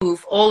move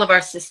all of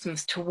our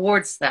systems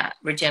towards that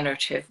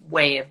regenerative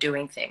way of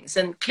doing things.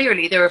 And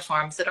clearly there are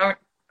farms that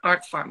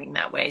aren't farming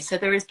that way. So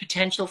there is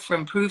potential for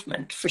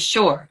improvement for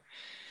sure.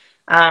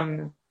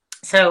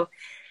 So,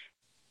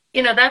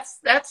 you know,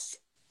 that's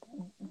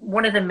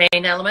one of the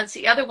main elements.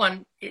 The other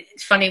one,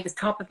 it's funny, it was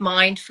top of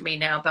mind for me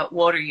now about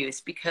water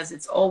use, because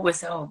it's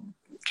always, oh,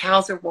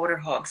 cows are water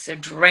hogs, they're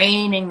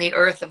draining the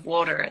earth of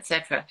water,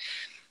 etc.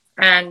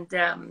 And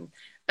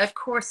of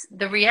course,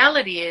 the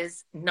reality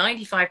is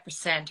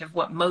 95% of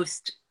what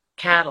most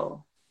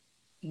cattle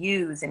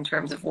use in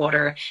terms of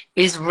water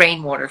is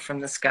rainwater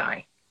from the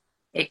sky.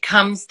 It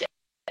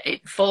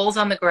falls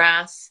on the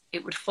grass.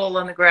 It would fall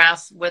on the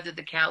grass whether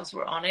the cows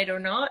were on it or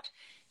not.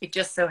 It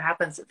just so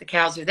happens that the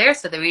cows are there,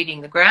 so they're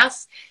eating the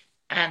grass,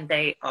 and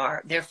they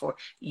are therefore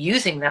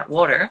using that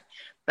water,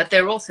 but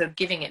they're also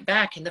giving it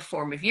back in the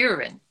form of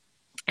urine.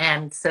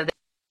 And so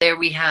there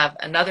we have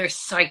another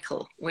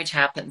cycle which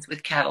happens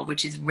with cattle,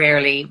 which is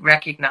rarely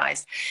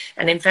recognized.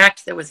 And in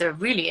fact, there was a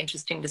really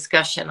interesting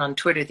discussion on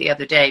Twitter the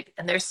other day,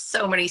 and there's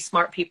so many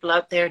smart people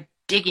out there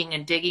digging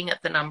and digging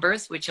at the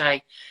numbers, which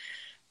I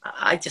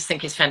just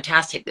think is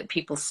fantastic that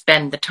people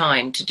spend the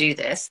time to do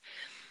this.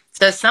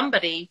 So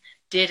somebody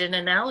did an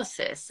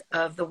analysis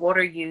of the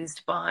water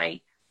used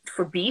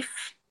for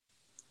beef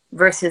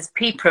versus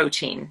pea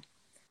protein,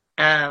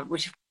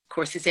 which of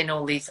course is in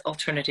all these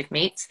alternative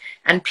meats,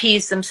 and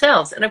peas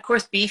themselves. And of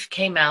course, beef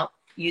came out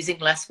using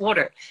less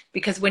water,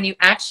 because when you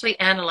actually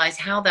analyze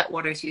how that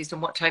water is used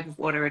and what type of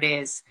water it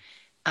is,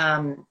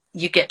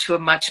 you get to a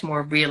much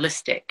more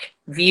realistic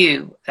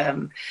view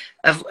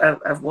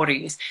of water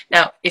use.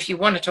 Now, if you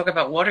want to talk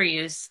about water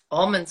use,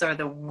 almonds are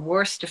the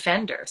worst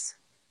offenders,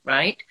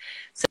 right?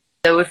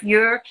 So if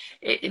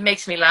it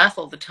makes me laugh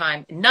all the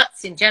time.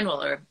 Nuts in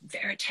general are a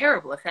very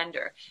terrible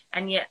offender.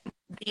 And yet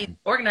these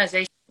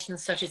organizations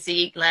such as the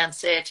Eat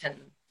Lancet and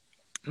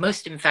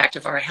most, in fact,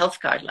 of our health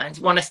guidelines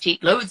want us to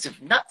eat loads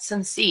of nuts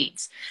and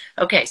seeds.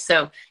 Okay,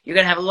 so you're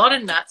going to have a lot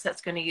of nuts.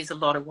 That's going to use a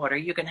lot of water.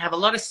 You're going to have a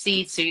lot of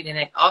seeds, so you're going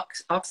to have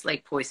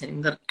oxalate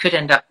poisoning that could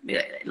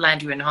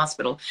land you in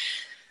hospital.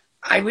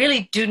 I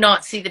really do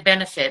not see the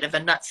benefit of a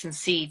nuts and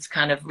seeds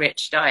kind of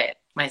rich diet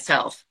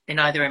myself in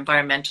either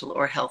environmental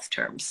or health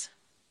terms.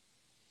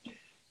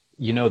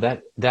 You know,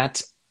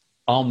 that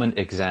almond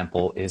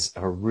example is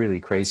a really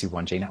crazy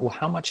one, Jayne. Well,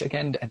 how much,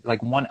 again,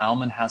 like one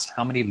almond has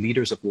how many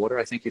liters of water?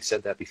 I think you've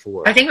said that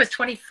before. I think it was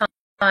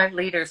 25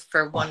 liters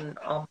for one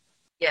almond.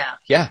 Yeah.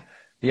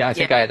 Yeah, I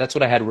think that's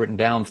what I had written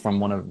down from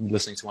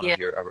listening to one of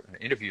your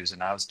interviews,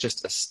 and I was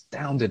just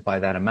astounded by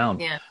that amount.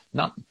 Yeah.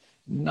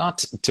 Not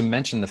to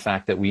mention the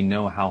fact that we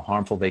know how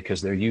harmful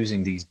because they're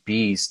using these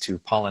bees to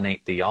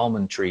pollinate the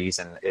almond trees,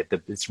 and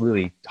it's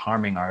really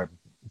harming our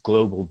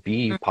global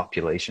bee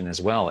population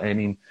as well. I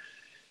mean,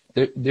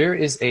 there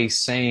is a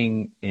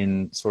saying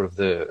in sort of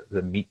the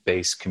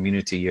meat-based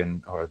community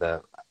or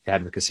the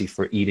advocacy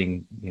for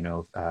eating,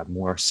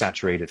 more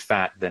saturated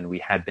fat than we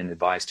had been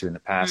advised to in the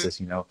past.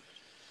 Is,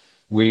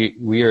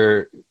 we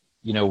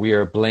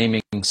are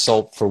blaming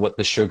salt for what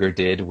the sugar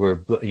did. We're,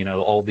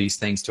 all these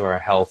things to our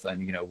health,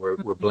 and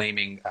we're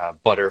blaming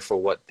butter for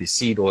what the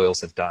seed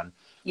oils have done.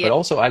 Yeah. But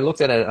also, I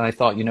looked at it and I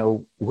thought,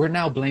 we're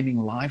now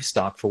blaming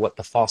livestock for what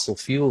the fossil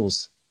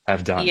fuels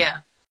have done. Yeah.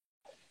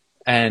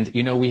 And,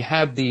 we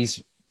have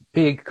these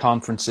big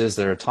conferences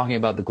that are talking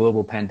about the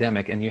global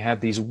pandemic, and you have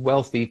these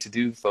wealthy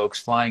to-do folks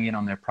flying in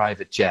on their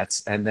private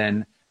jets and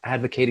then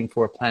advocating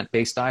for a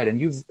plant-based diet. And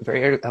you've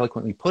very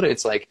eloquently put it.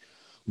 It's like,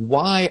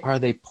 why are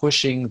they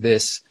pushing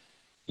this,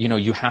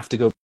 you have to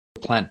go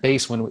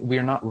plant-based when we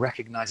are not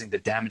recognizing the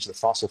damage the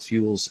fossil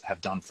fuels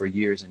have done for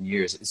years and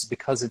years? It's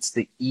because it's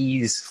the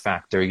ease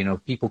factor.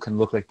 People can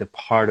look like the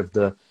part of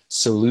the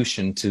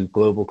solution to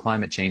global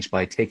climate change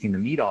by taking the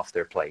meat off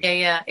their plate.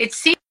 Yeah. It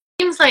seems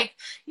like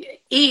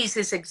ease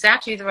is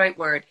exactly the right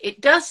word.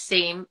 It does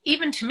seem,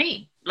 even to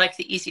me, like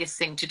the easiest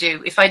thing to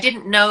do. If I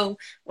didn't know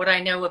what I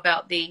know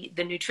about the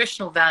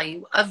nutritional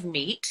value of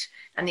meat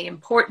and the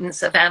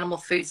importance of animal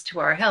foods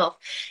to our health,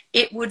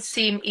 it would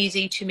seem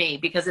easy to me,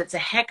 because it's a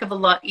heck of a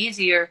lot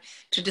easier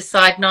to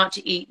decide not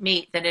to eat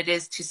meat than it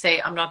is to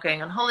say, I'm not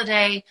going on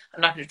holiday,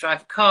 I'm not going to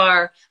drive a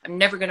car, I'm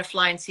never going to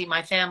fly and see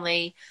my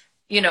family,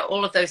 you know,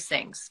 all of those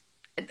things.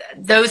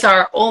 Those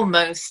are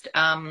almost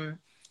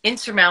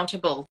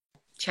insurmountable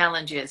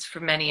challenges for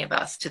many of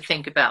us to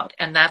think about.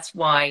 And that's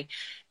why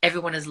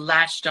everyone has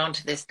latched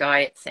onto this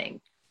diet thing.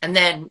 And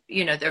then,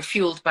 you know, they're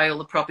fueled by all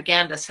the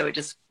propaganda. So it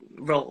just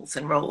rolls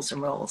and rolls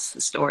and rolls,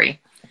 the story.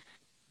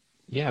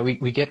 Yeah,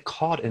 we get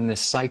caught in this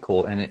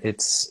cycle. And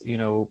it's, you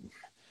know,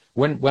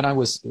 when I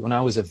was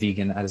a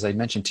vegan, as I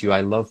mentioned to you,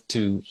 I loved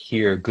to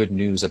hear good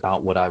news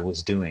about what I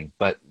was doing.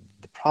 But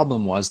the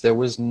problem was there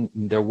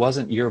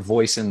wasn't your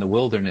voice in the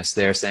wilderness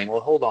there saying,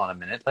 well, hold on a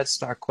minute, let's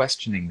start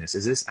questioning this.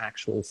 Is this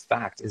actual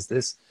fact? Is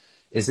this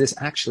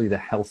actually the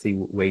healthy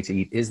way to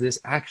eat? Is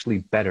this actually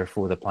better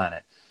for the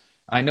planet?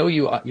 I know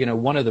you know,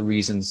 one of the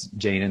reasons,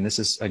 Jayne, and this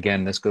is,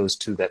 again, this goes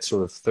to that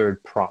sort of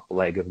third prop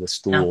leg of the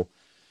stool,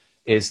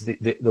 is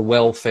the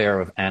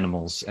welfare of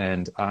animals.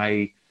 And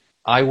I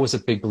was a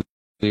big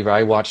believer.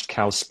 I watched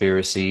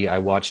Cowspiracy, I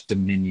watched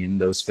Dominion,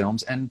 those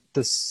films, and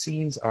the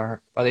scenes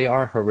are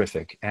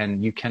horrific.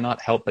 And you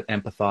cannot help but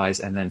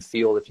empathize and then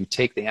feel, if you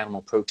take the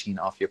animal protein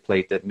off your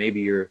plate, that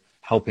maybe you're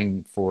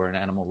helping for an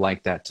animal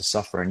like that to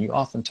suffer. And you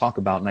often talk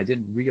about, and I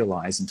didn't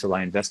realize until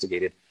I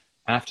investigated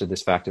after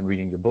this fact and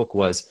reading your book,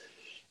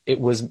 it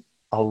was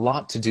a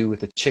lot to do with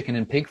the chicken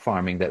and pig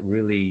farming that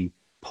really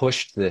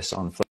pushed this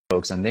on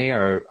folks. And they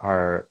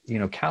are you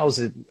know,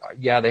 cows,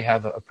 yeah, they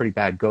have a pretty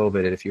bad go of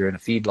it if you're in a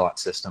feedlot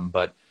system,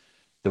 but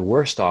the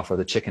worst off are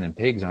the chicken and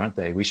pigs, aren't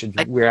they? We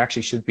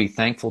actually should be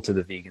thankful to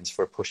the vegans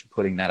for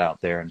putting that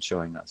out there and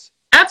showing us.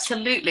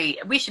 Absolutely.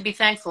 We should be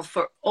thankful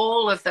for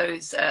all of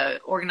those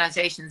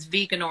organizations,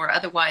 vegan or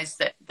otherwise,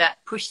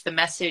 that pushed the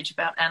message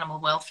about animal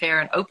welfare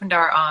and opened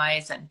our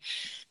eyes. And,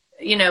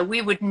 you know,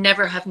 we would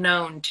never have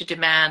known to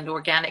demand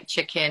organic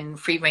chicken,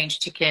 free-range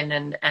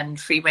chicken, and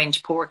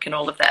free-range pork and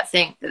all of that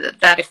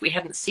if we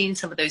hadn't seen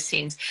some of those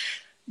scenes.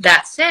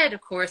 That said,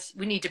 of course,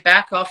 we need to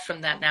back off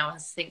from that now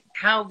and think,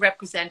 how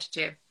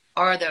representative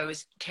are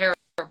those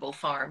terrible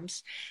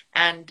farms,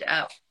 and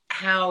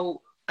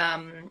how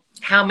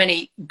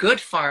many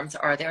good farms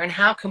are there, and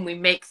how can we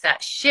make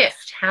that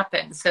shift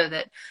happen so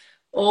that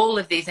all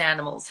of these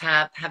animals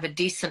have a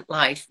decent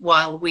life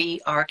while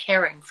we are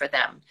caring for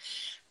them.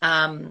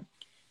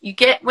 You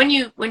get, when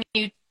you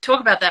talk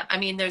about that, I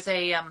mean, there's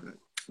a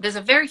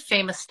very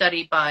famous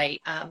study by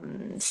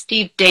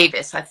Steve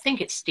Davis. I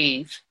think it's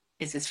Steve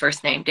is his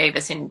first name,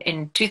 Davis,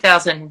 in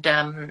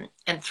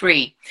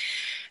 2003.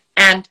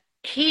 And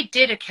he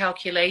did a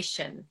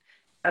calculation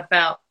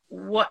about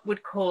what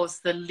would cause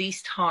the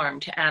least harm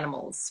to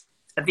animals,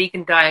 a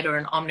vegan diet or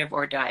an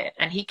omnivore diet.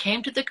 And he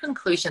came to the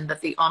conclusion that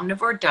the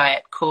omnivore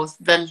diet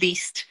caused the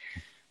least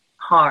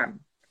harm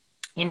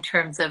in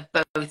terms of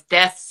both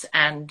deaths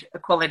and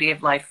quality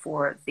of life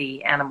for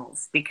the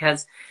animals,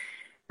 because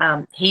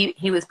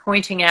he was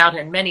pointing out,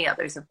 and many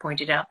others have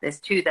pointed out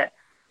this too, that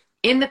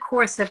in the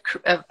course of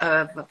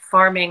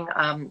farming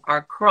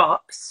our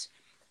crops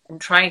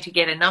and trying to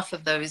get enough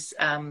of those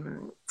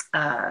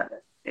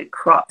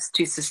crops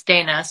to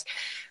sustain us,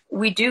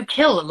 we do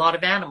kill a lot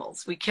of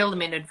animals. We kill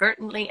them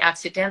inadvertently,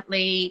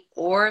 accidentally,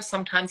 or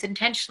sometimes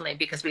intentionally,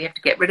 because we have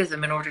to get rid of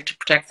them in order to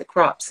protect the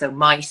crops. So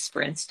mice,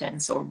 for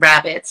instance, or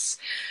rabbits.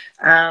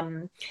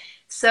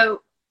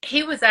 So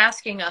he was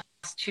asking us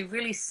to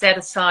really set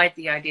aside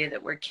the idea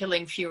that we're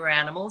killing fewer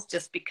animals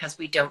just because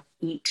we don't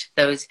eat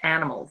those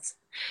animals.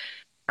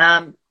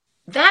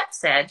 That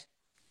said,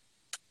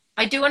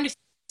 I do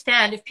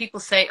understand if people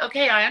say,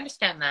 okay, I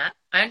understand that.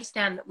 I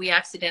understand that we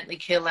accidentally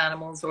kill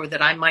animals, or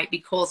that I might be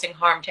causing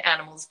harm to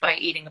animals by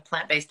eating a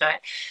plant-based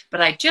diet,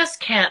 but I just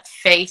can't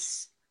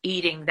face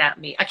eating that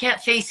meat. I can't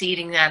face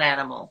eating that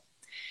animal.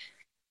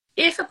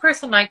 If a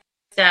person like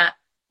that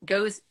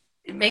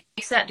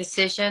makes that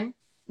decision,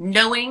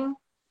 knowing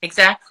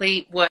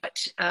exactly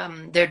what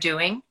they're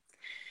doing,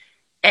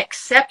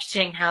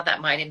 accepting how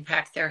that might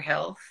impact their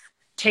health,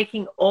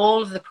 taking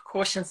all of the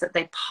precautions that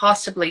they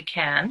possibly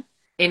can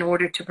in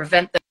order to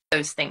prevent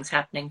those things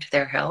happening to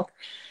their health,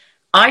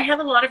 I have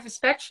a lot of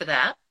respect for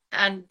that,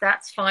 and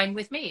that's fine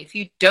with me. If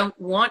you don't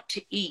want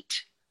to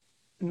eat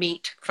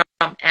meat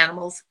from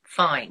animals,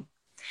 fine.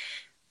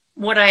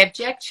 What I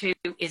object to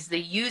is the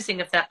using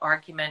of that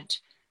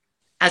argument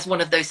as one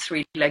of those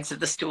three legs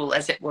of the stool,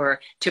 as it were,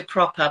 to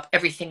prop up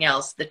everything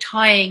else. The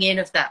tying in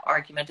of that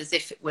argument as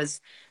if it was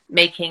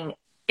making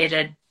it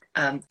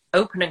an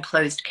open and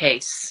closed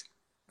case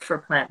for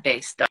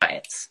plant-based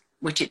diets,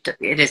 which it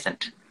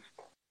isn't.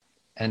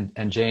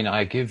 And Jayne,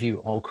 I give you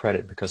all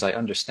credit, because I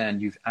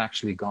understand you've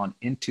actually gone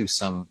into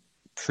some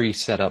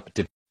pre-set up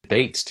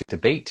debates to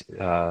debate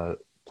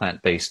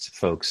plant-based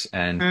folks.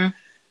 And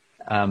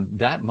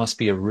That must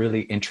be a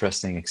really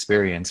interesting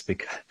experience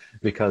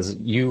because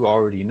you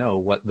already know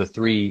what the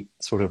three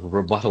sort of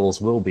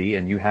rebuttals will be,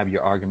 and you have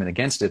your argument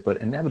against it. But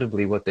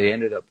inevitably, what they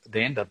end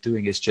up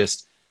doing is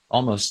just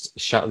almost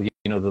shout,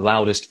 the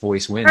loudest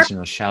voice wins,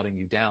 shouting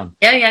you down.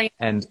 Yeah, yeah, yeah.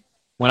 And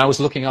when I was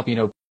looking up,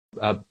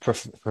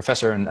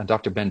 Professor and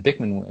Dr. Ben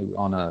Bickman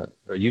on a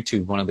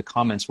YouTube, one of the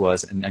comments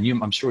was, and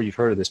I'm sure you've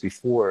heard of this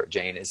before,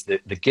 Jayne, is the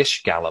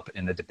Gish Gallop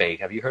in the debate.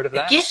 Have you heard of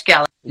that? The Gish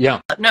Gallop? Yeah.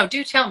 No,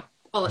 do tell me.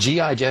 Gish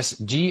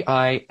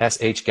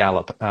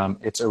Gallop.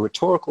 It's a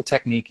rhetorical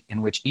technique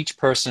in which each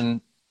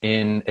person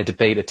in a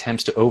debate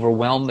attempts to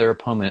overwhelm their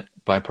opponent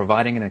by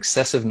providing an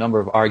excessive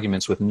number of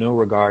arguments with no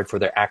regard for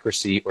their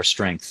accuracy or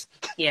strength.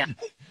 Yeah.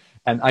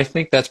 And I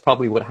think that's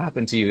probably what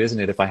happened to you, isn't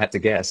it, if I had to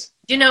guess?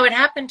 It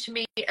happened to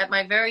me at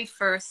my very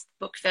first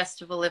book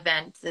festival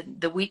event,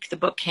 the week the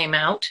book came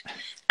out.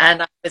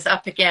 And I was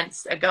up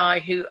against a guy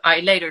who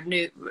I later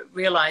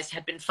realized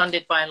had been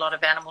funded by a lot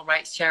of animal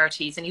rights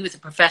charities. And he was a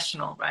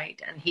professional,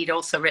 right? And he'd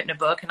also written a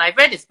book. And I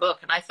read his book.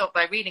 And I thought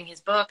by reading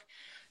his book,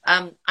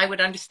 I would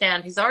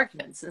understand his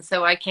arguments. And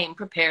so I came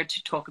prepared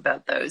to talk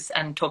about those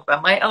and talk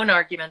about my own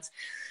arguments.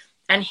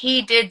 And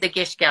he did the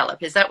Gish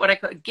Gallop. Is that what I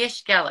call it?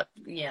 Gish Gallop?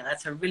 Yeah,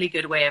 that's a really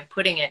good way of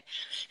putting it.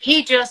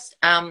 He just,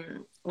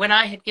 when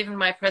I had given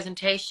my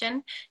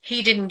presentation,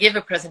 he didn't give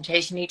a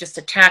presentation. He just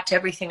attacked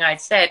everything I'd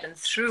said and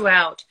threw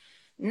out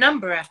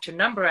number after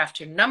number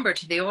after number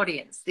to the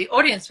audience. The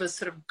audience was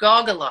sort of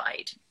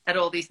goggle-eyed at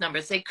all these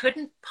numbers. They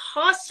couldn't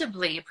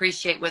possibly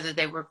appreciate whether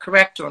they were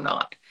correct or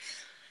not.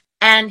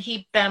 And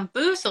he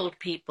bamboozled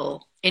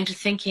people into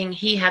thinking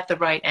he had the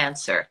right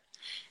answer.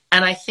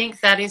 And I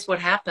think that is what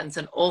happens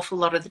an awful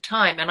lot of the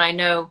time. And I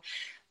know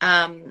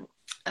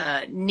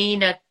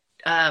Nina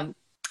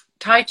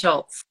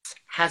Teicholz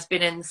has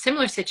been in a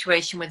similar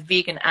situation with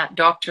vegan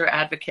doctor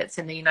advocates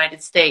in the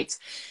United States.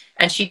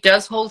 And she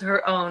does hold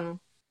her own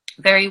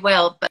very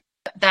well, but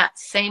that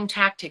same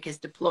tactic is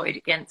deployed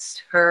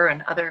against her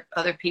and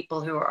other people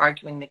who are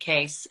arguing the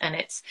case. And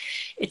it's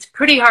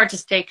pretty hard to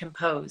stay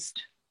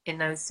composed in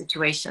those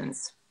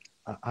situations.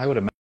 I would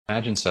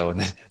imagine so.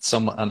 And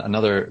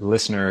another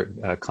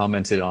listener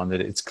commented on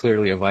that it's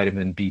clearly a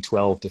vitamin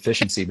B12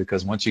 deficiency,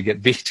 because once you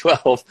get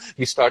B12,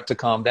 you start to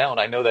calm down.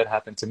 I know that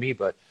happened to me,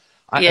 but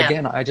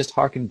again, I just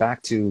harken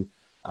back to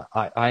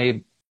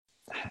when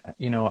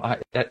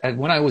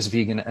I was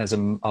vegan, as a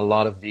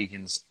lot of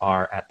vegans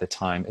are at the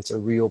time, it's a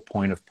real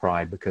point of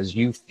pride because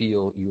you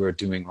feel you are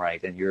doing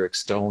right and you're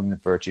extolling the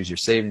virtues, you're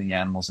saving the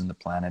animals and the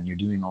planet, and you're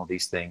doing all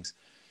these things.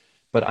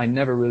 But I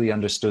never really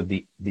understood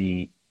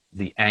the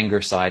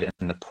anger side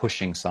and the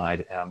pushing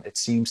side. It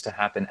seems to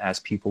happen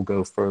as people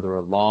go further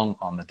along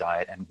on the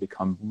diet and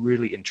become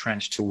really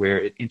entrenched to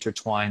where it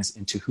intertwines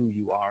into who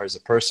you are as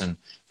a person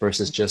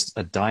versus just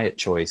a diet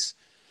choice.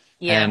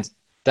 Yeah. And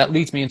that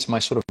leads me into my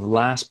sort of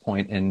last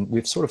point, and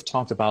we've sort of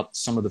talked about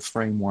some of the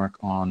framework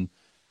on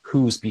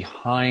who's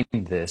behind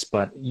this,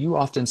 but you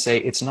often say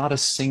it's not a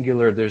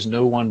singular, there's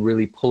no one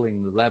really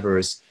pulling the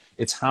levers.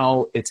 It's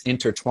how it's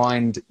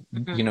intertwined,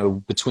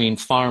 between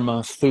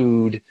pharma,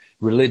 food,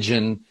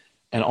 religion,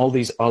 and all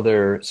these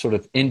other sort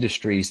of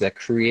industries that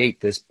create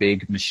this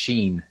big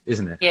machine,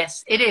 isn't it?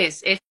 Yes, it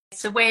is.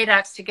 It's the way it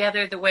acts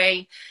together, the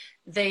way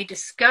they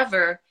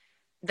discover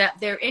that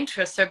their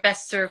interests are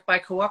best served by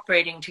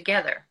cooperating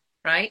together,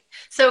 right?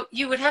 So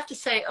you would have to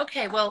say,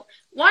 okay, well,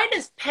 why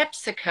does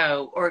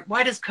PepsiCo or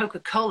why does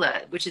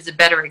Coca-Cola, which is a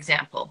better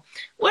example,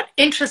 what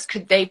interest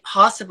could they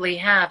possibly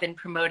have in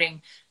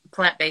promoting a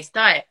plant-based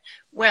diet?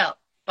 Well,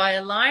 by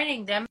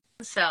aligning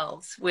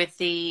themselves with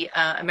the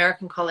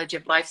American College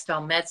of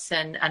Lifestyle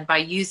Medicine and by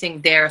using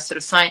their sort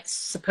of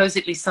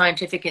supposedly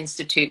scientific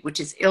institute,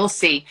 which is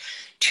ILSI,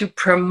 to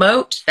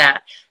promote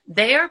that,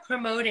 they are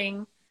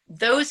promoting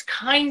those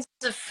kinds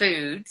of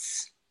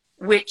foods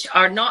which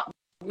are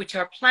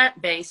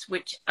plant-based,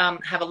 which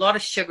have a lot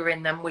of sugar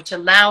in them, which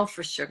allow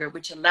for sugar,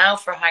 which allow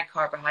for high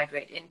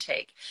carbohydrate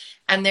intake.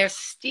 And they're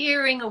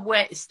steering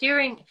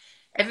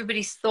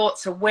everybody's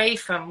thoughts away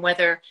from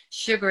whether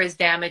sugar is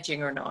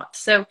damaging or not.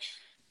 So,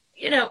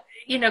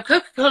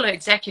 Coca-Cola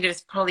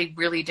executives probably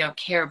really don't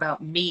care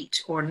about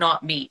meat or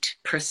not meat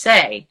per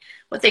se.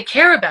 What they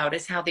care about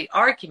is how the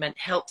argument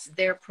helps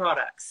their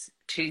products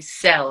to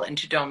sell and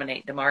to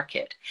dominate the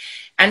market.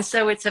 And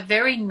so it's a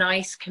very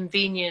nice,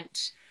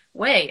 convenient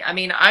way. I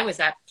mean, I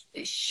was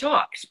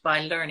shocked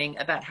by learning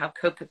about how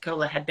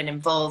Coca-Cola had been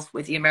involved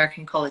with the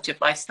American College of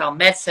Lifestyle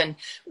Medicine,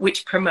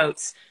 which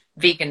promotes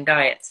vegan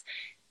diets.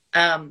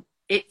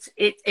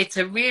 It's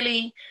a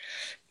really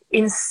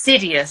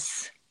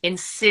insidious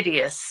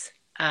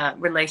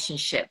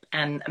relationship,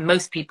 and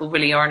most people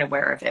really aren't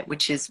aware of it,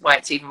 which is why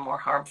it's even more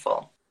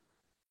harmful.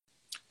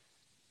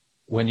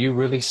 When you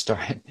really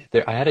start,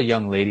 I had a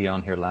young lady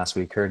on here last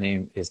week. Her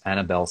name is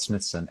Annabelle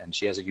Smithson, and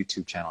she has a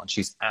YouTube channel, and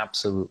she's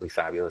absolutely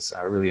fabulous.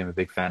 I really am a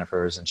big fan of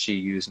hers, and she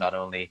used not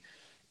only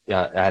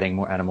adding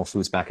more animal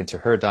foods back into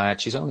her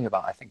diet. She's only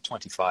about, I think,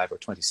 25 or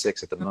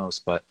 26 at the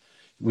most, but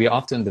we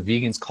often, the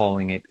vegans call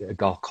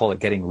it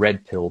getting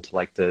red pilled,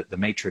 like the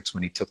Matrix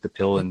when he took the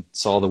pill and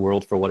saw the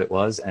world for what it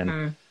was.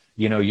 And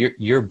you know,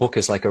 your book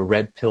is like a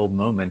red pill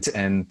moment.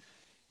 And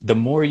the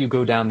more you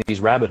go down these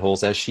rabbit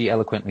holes, as she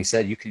eloquently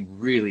said, you can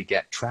really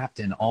get trapped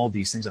in all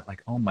these things of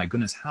like, oh my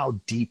goodness, how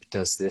deep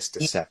does this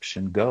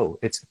deception go?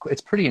 It's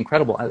pretty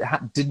incredible.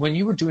 When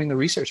you were doing the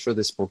research for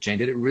this book, Jayne,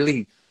 did it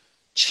really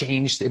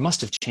change? It must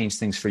have changed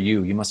things for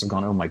you. You must have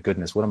gone, oh my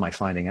goodness, what am I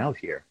finding out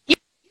here?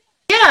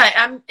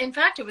 Yeah, in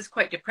fact, it was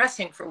quite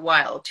depressing for a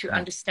while to Yeah.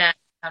 understand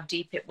how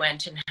deep it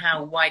went and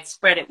how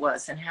widespread it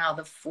was and how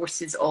the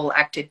forces all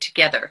acted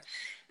together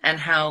and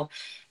how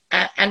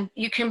and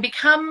you can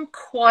become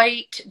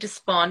quite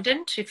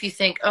despondent if you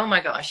think, oh my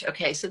gosh,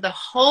 okay, so the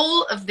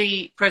whole of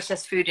the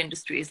processed food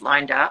industry is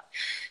lined up.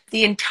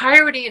 The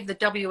entirety of the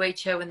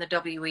WHO and the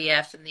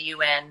WEF and the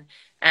UN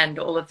and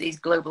all of these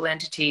global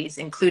entities,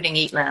 including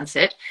Eat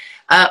Lancet,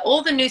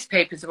 all the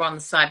newspapers are on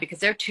the side because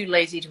they're too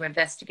lazy to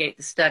investigate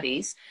the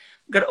studies.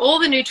 Got all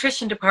the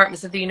nutrition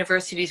departments of the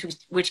universities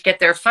which get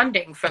their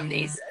funding from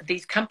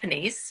these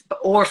companies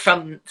or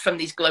from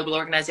these global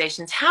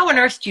organizations. How on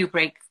earth do you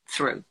break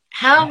through?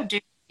 How do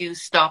you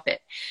stop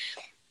it?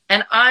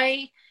 And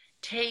I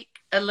take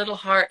a little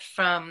heart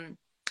from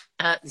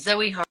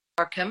Zoe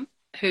Harcum,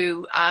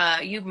 who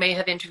you may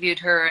have interviewed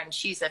her, and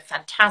she's a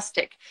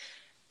fantastic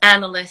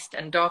analyst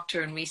and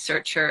doctor and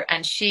researcher,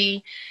 and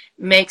she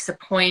makes a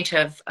point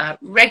of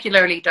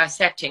regularly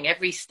dissecting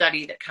every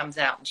study that comes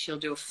out, and she'll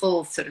do a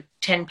full sort of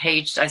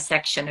 10-page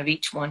dissection of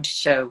each one to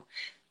show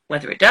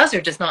whether it does or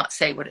does not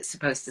say what it's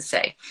supposed to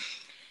say.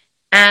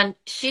 And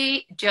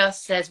she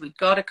just says we've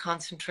got to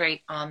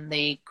concentrate on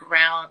the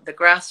ground, the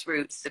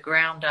grassroots, the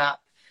ground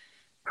up,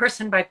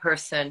 person by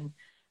person,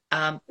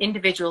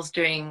 individuals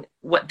doing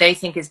what they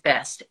think is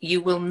best.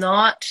 You will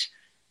not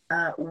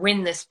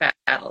win this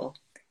battle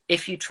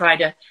if you try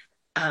to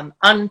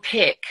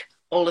unpick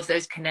all of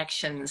those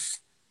connections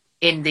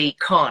in the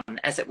con,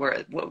 as it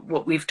were,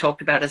 what we've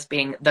talked about as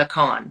being the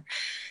con.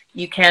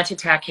 You can't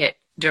attack it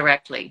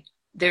directly.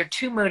 They're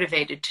too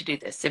motivated to do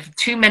this. There are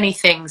too many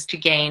things to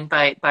gain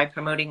by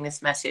promoting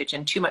this message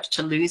and too much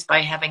to lose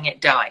by having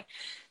it die.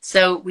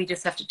 So we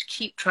just have to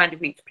keep trying to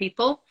reach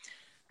people.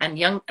 And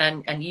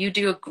you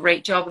do a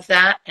great job of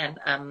that. And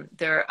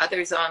there are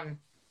others on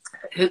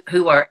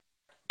who are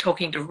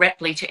talking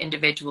directly to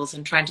individuals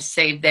and trying to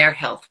save their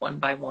health one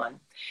by one.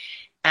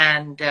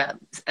 And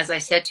as I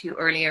said to you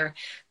earlier,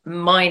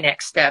 my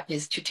next step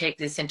is to take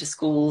this into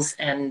schools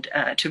and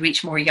to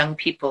reach more young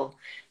people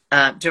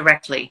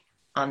directly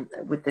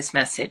with this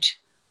message.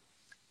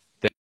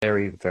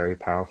 Very, very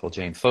powerful,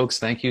 Jayne. Folks,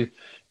 thank you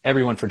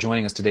everyone for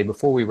joining us today.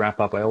 Before we wrap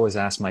up, I always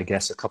ask my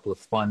guests a couple of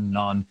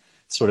fun,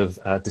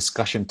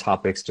 discussion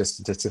topics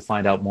just to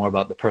find out more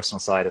about the personal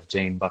side of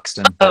Jayne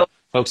Buxton. But,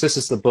 folks, this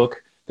is the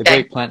book, The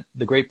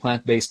Great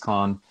Plant-Based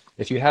Con.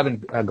 If you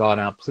haven't gone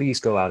out, please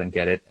go out and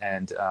get it.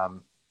 And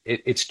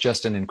it's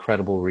just an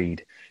incredible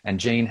read. And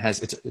Jayne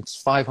has, it's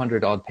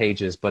 500 odd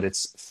pages, but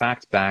it's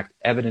fact-backed,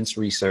 evidence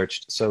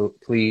researched. So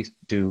please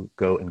do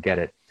go and get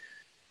it.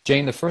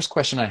 Jayne, the first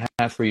question I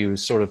have for you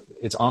is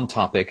it's on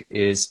topic,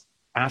 is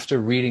after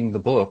reading the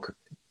book,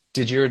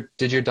 did your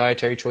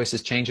dietary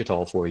choices change at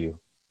all for you?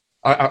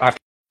 After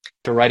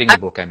writing the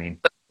book, I mean.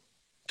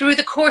 Through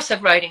the course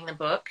of writing the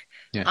book,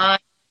 yeah. I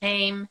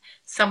became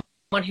someone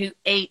who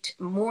ate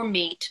more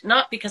meat,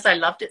 not because I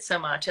loved it so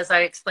much. As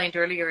I explained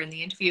earlier in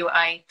the interview,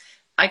 I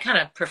kind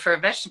of prefer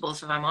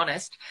vegetables, if I'm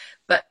honest,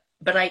 but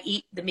I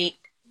eat the meat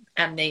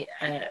and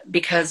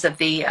because of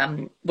the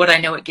what I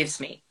know it gives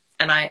me.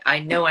 And I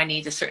know I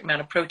need a certain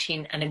amount of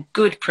protein and a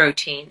good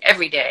protein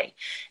every day.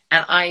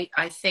 And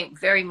I think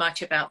very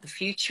much about the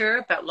future,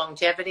 about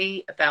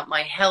longevity, about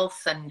my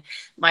health and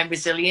my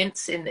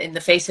resilience in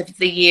the face of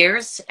the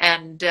years.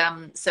 And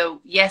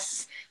so,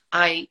 yes,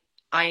 I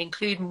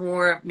include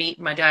more meat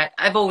in my diet.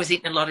 I've always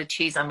eaten a lot of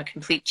cheese. I'm a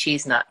complete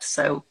cheese nut.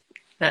 So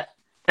that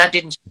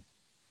didn't.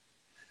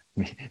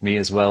 Me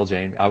as well,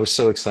 Jayne. I was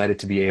so excited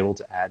to be able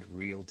to add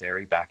real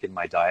dairy back in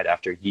my diet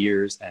after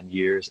years and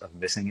years of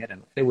missing it.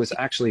 And it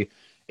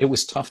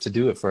was tough to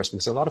do at first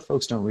because a lot of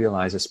folks don't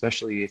realize,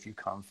 especially if you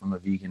come from a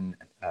vegan,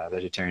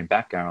 vegetarian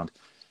background,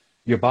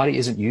 your body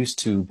isn't used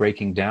to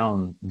breaking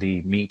down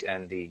the meat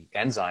and the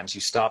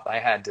enzymes. I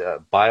had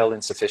bile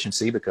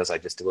insufficiency because I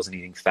just wasn't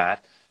eating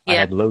fat. Yeah. I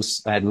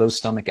had low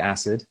stomach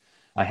acid.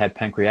 I had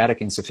pancreatic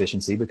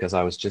insufficiency because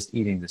I was just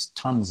eating this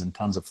tons and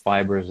tons of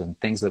fibers and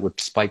things that would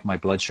spike my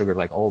blood sugar,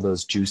 like all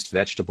those juiced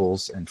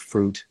vegetables and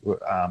fruit.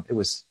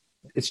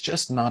 It's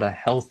just not a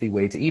healthy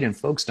way to eat, and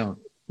folks don't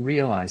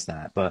realize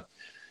that. But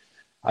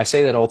I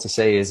say that all to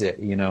say is that,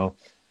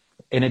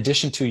 in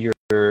addition to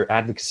your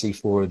advocacy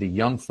for the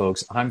young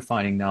folks, I'm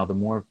finding now the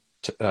more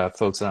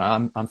folks that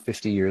I'm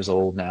 50 years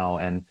old now,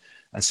 and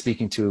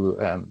speaking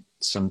to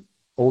some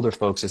older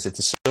folks, is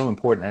it's so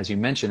important, as you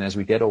mentioned, as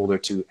we get older,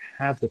 to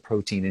have the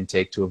protein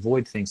intake to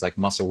avoid things like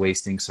muscle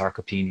wasting,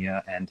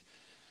 sarcopenia. And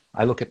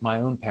I look at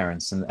my own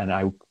parents and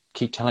I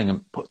keep telling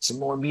them, put some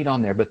more meat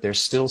on there, but they're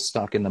still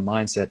stuck in the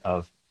mindset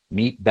of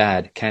meat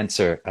bad,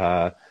 cancer,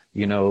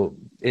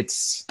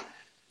 it's,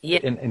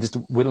 and just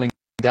whittling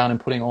down and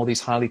putting all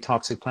these highly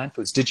toxic plant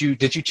foods. Did you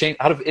change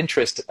out of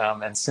interest?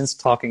 And since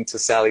talking to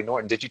Sally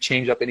Norton, did you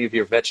change up any of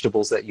your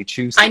vegetables that you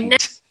choose to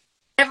eat?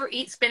 Never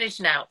eat spinach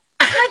now.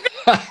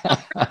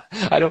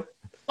 I don't.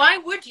 Why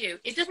would you?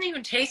 It doesn't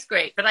even taste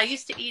great, but I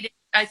used to eat it.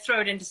 I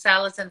throw it into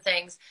salads and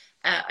things.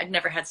 I'd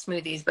never had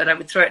smoothies, but I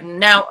would throw it in.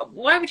 Now,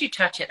 why would you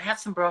touch it? Have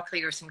some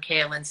broccoli or some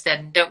kale instead,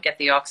 and don't get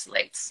the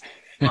oxalates.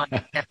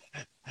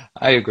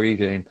 I agree,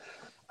 Jayne.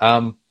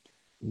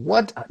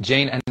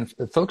 Jayne,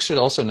 and folks should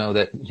also know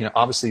that,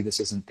 obviously this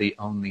isn't the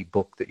only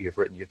book that you've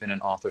written. You've been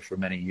an author for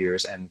many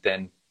years, and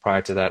then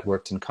prior to that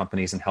worked in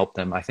companies and helped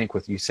them, I think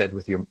you said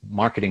with your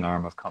marketing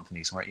arm of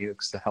companies, weren't you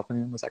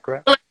helping them? Was that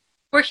correct? Well,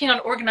 working on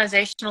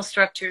organizational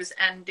structures,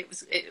 and it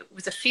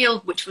was a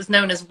field which was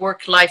known as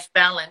work-life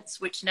balance,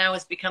 which now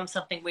has become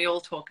something we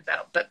all talk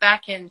about. But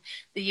back in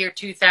the year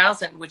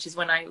 2000, which is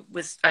when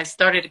I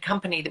started a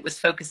company that was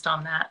focused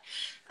on that,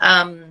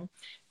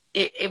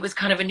 it was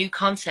kind of a new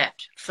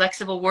concept: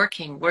 flexible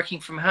working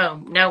from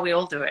home. Now we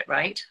all do it,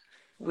 right?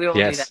 We all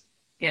do that.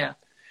 Yeah.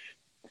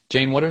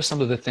 Jayne, what are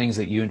some of the things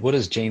what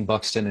does Jayne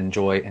Buxton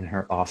enjoy in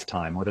her off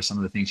time? What are some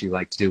of the things you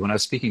like to do? When I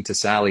was speaking to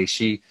Sally,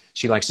 she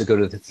likes to go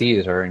to the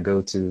theater and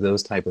go to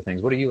those type of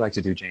things. What do you like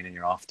to do, Jayne, in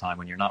your off time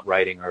when you're not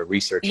writing or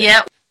researching?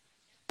 Yeah.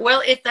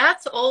 Well,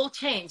 that's all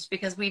changed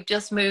because we've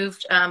just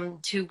moved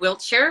to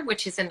Wiltshire,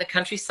 which is in the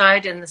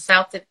countryside in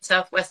the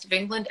southwest of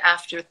England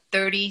after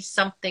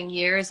 30-something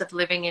years of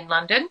living in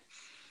London.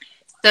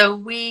 So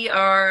we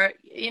are,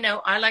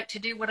 I like to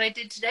do what I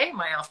did today in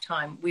my off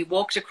time. We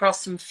walked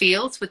across some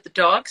fields with the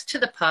dogs to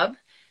the pub,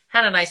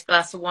 had a nice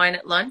glass of wine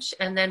at lunch,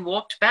 and then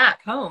walked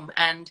back home.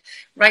 And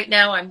right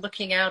now I'm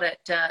looking out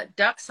at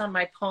ducks on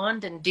my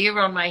pond and deer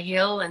on my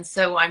hill. And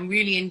so I'm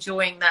really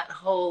enjoying that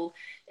whole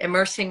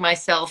immersing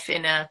myself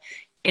in a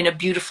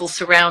beautiful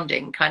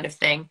surrounding kind of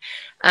thing.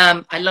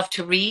 I love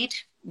to read.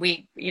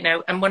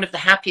 And one of the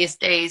happiest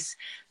days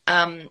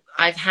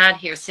I've had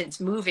here since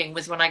moving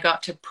was when I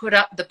got to put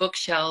up the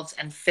bookshelves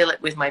and fill it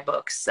with my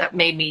books. That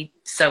made me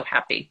so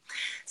happy.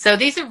 So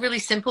these are really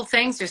simple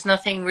things. There's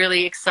nothing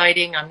really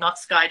exciting. I'm not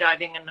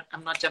skydiving and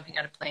I'm not jumping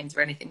out of planes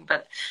or anything,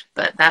 but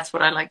that's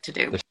what I like to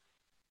do. There's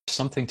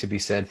something to be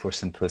said for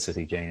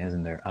simplicity, Jayne,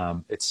 isn't there?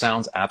 It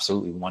sounds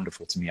absolutely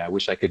wonderful to me. I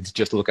wish I could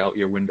just look out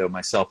your window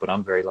myself, but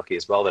I'm very lucky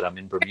as well that I'm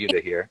in Bermuda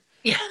here.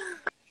 Yeah.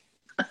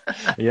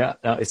 Yeah,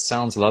 it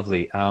sounds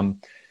lovely.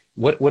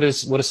 What are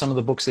some of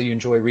the books that you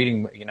enjoy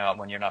reading,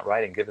 when you're not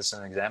writing? Give us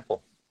an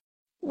example.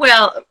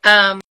 Well,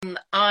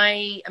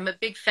 I am a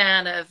big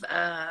fan of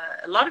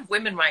a lot of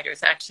women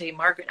writers, actually.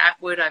 Margaret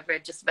Atwood, I've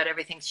read just about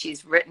everything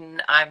she's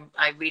written. I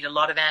read a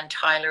lot of Anne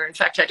Tyler. In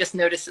fact, I just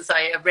noticed as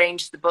I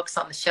arranged the books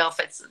on the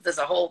shelf, there's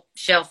a whole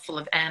shelf full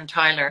of Anne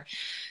Tyler,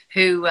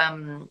 who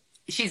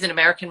she's an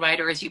American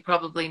writer, as you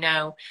probably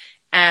know.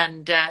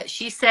 And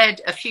she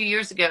said a few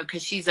years ago,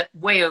 because she's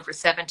way over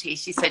 70,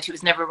 she said she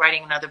was never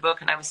writing another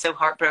book, and I was so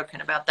heartbroken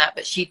about that,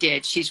 but she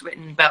did. She's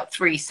written about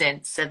 3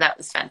 since, so that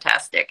was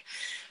fantastic.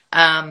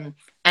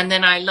 And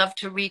then I love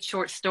to read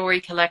short story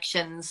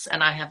collections,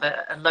 and I have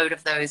a load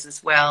of those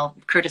as well.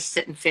 Curtis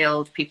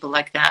Sittenfeld, people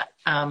like that.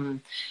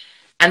 And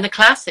the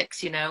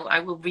classics, I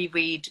will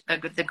reread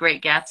The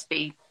Great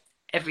Gatsby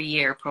every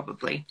year,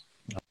 probably.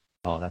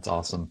 Oh, that's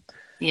awesome.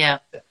 Yeah.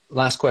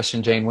 Last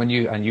question, Jayne.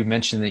 You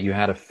mentioned that you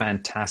had a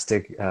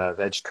fantastic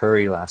veg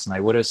curry last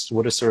night. What are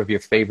sort of your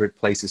favorite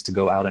places to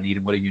go out and eat,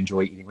 and what do you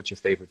enjoy eating? What's your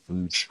favorite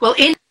foods? Well,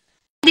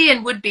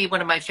 Indian would be one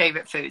of my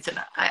favorite foods, and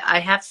I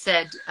have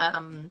said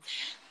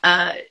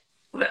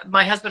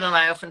my husband and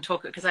I often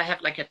talk, because I have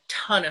like a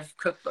ton of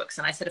cookbooks,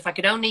 and I said if I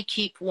could only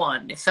keep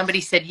one, if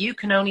somebody said you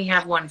can only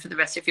have one for the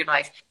rest of your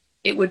life,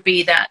 it would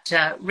be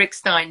that Rick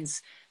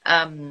Stein's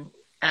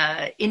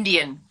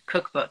Indian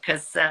cookbook,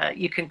 because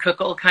you can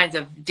cook all kinds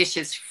of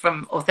dishes,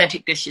 from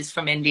authentic dishes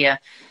from India,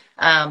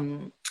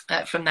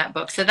 from that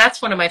book. So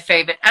that's one of my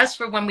favorite. As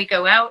for when we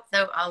go out,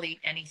 though, I'll eat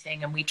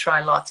anything, and we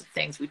try lots of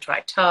things. We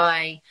try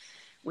Thai.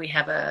 We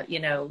have a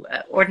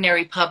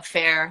ordinary pub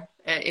fare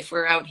if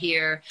we're out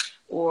here,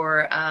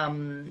 or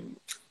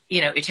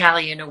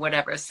Italian or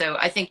whatever. So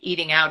I think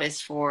eating out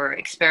is for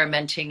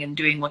experimenting and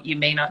doing what you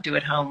may not do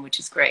at home, which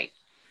is great.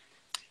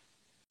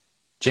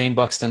 Jayne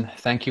Buxton,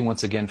 thank you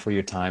once again for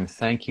your time.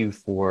 Thank you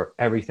for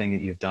everything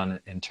that you've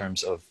done in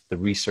terms of the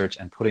research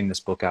and putting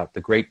this book out.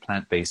 The Great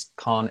Plant-Based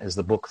Con is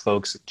the book,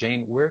 folks.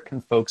 Jayne, where can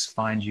folks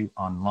find you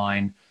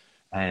online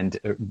and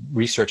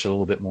research a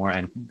little bit more?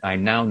 And I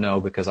now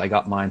know, because I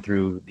got mine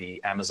through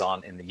the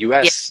Amazon in the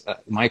US,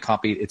 my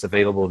copy, it's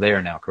available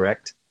there now,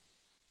 correct?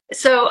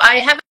 So I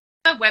have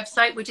a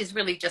website, which is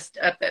really just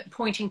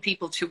pointing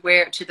people to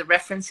the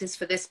references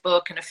for this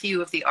book and a few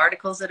of the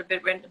articles that have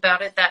been written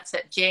about it. That's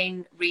at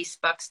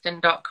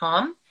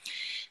JayneReeseBuxton.com.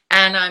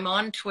 And I'm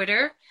on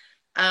Twitter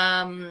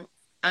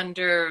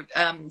under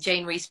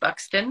Jayne Reese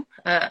Buxton,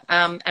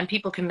 and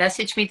people can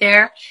message me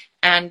there.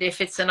 And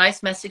if it's a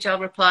nice message, I'll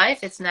reply.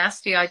 If it's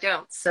nasty, I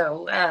don't.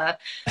 So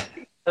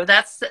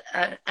that's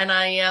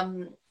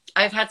and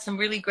I've had some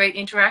really great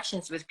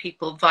interactions with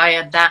people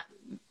via that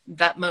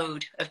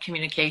mode of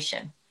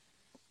communication.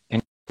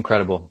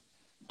 Incredible.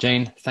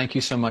 Jayne, thank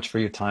you so much for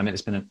your time. It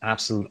has been an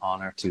absolute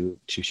honor to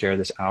share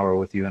this hour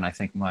with you, and I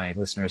think my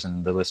listeners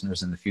and the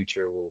listeners in the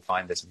future will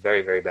find this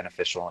very, very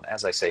beneficial. And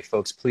as I say,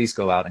 folks, please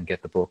go out and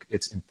get the book.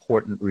 It's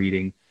important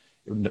reading,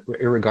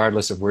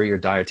 regardless of where your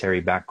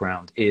dietary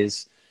background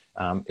is.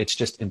 It's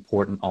just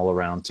important all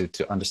around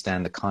to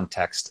understand the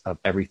context of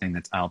everything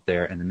that's out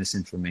there and the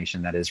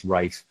misinformation that is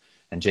rife.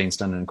 And Jayne's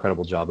done an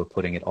incredible job of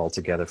putting it all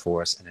together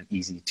for us in an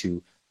easy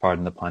to,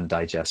 pardon the pun,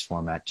 digest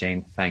format.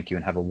 Jayne, thank you,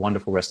 and have a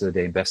wonderful rest of the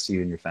day. Best to you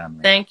and your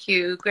family. Thank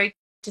you. Great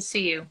to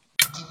see you.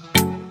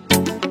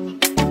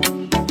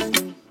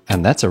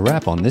 And that's a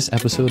wrap on this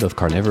episode of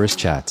Carnivorist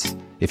Chats.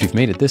 If you've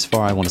made it this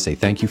far, I want to say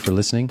thank you for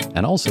listening,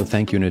 and also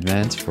thank you in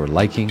advance for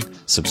liking,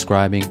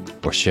 subscribing,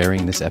 or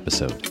sharing this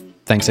episode.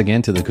 Thanks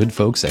again to the good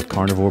folks at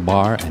Carnivore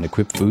Bar and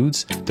Equip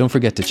Foods. Don't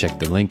forget to check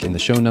the link in the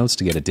show notes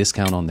to get a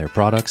discount on their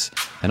products.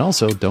 And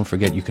also, don't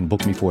forget you can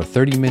book me for a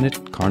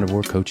 30-minute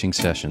carnivore coaching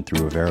session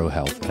through Avero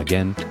Health.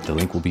 Again, the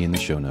link will be in the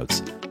show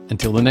notes.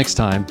 Until the next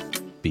time,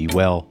 be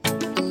well.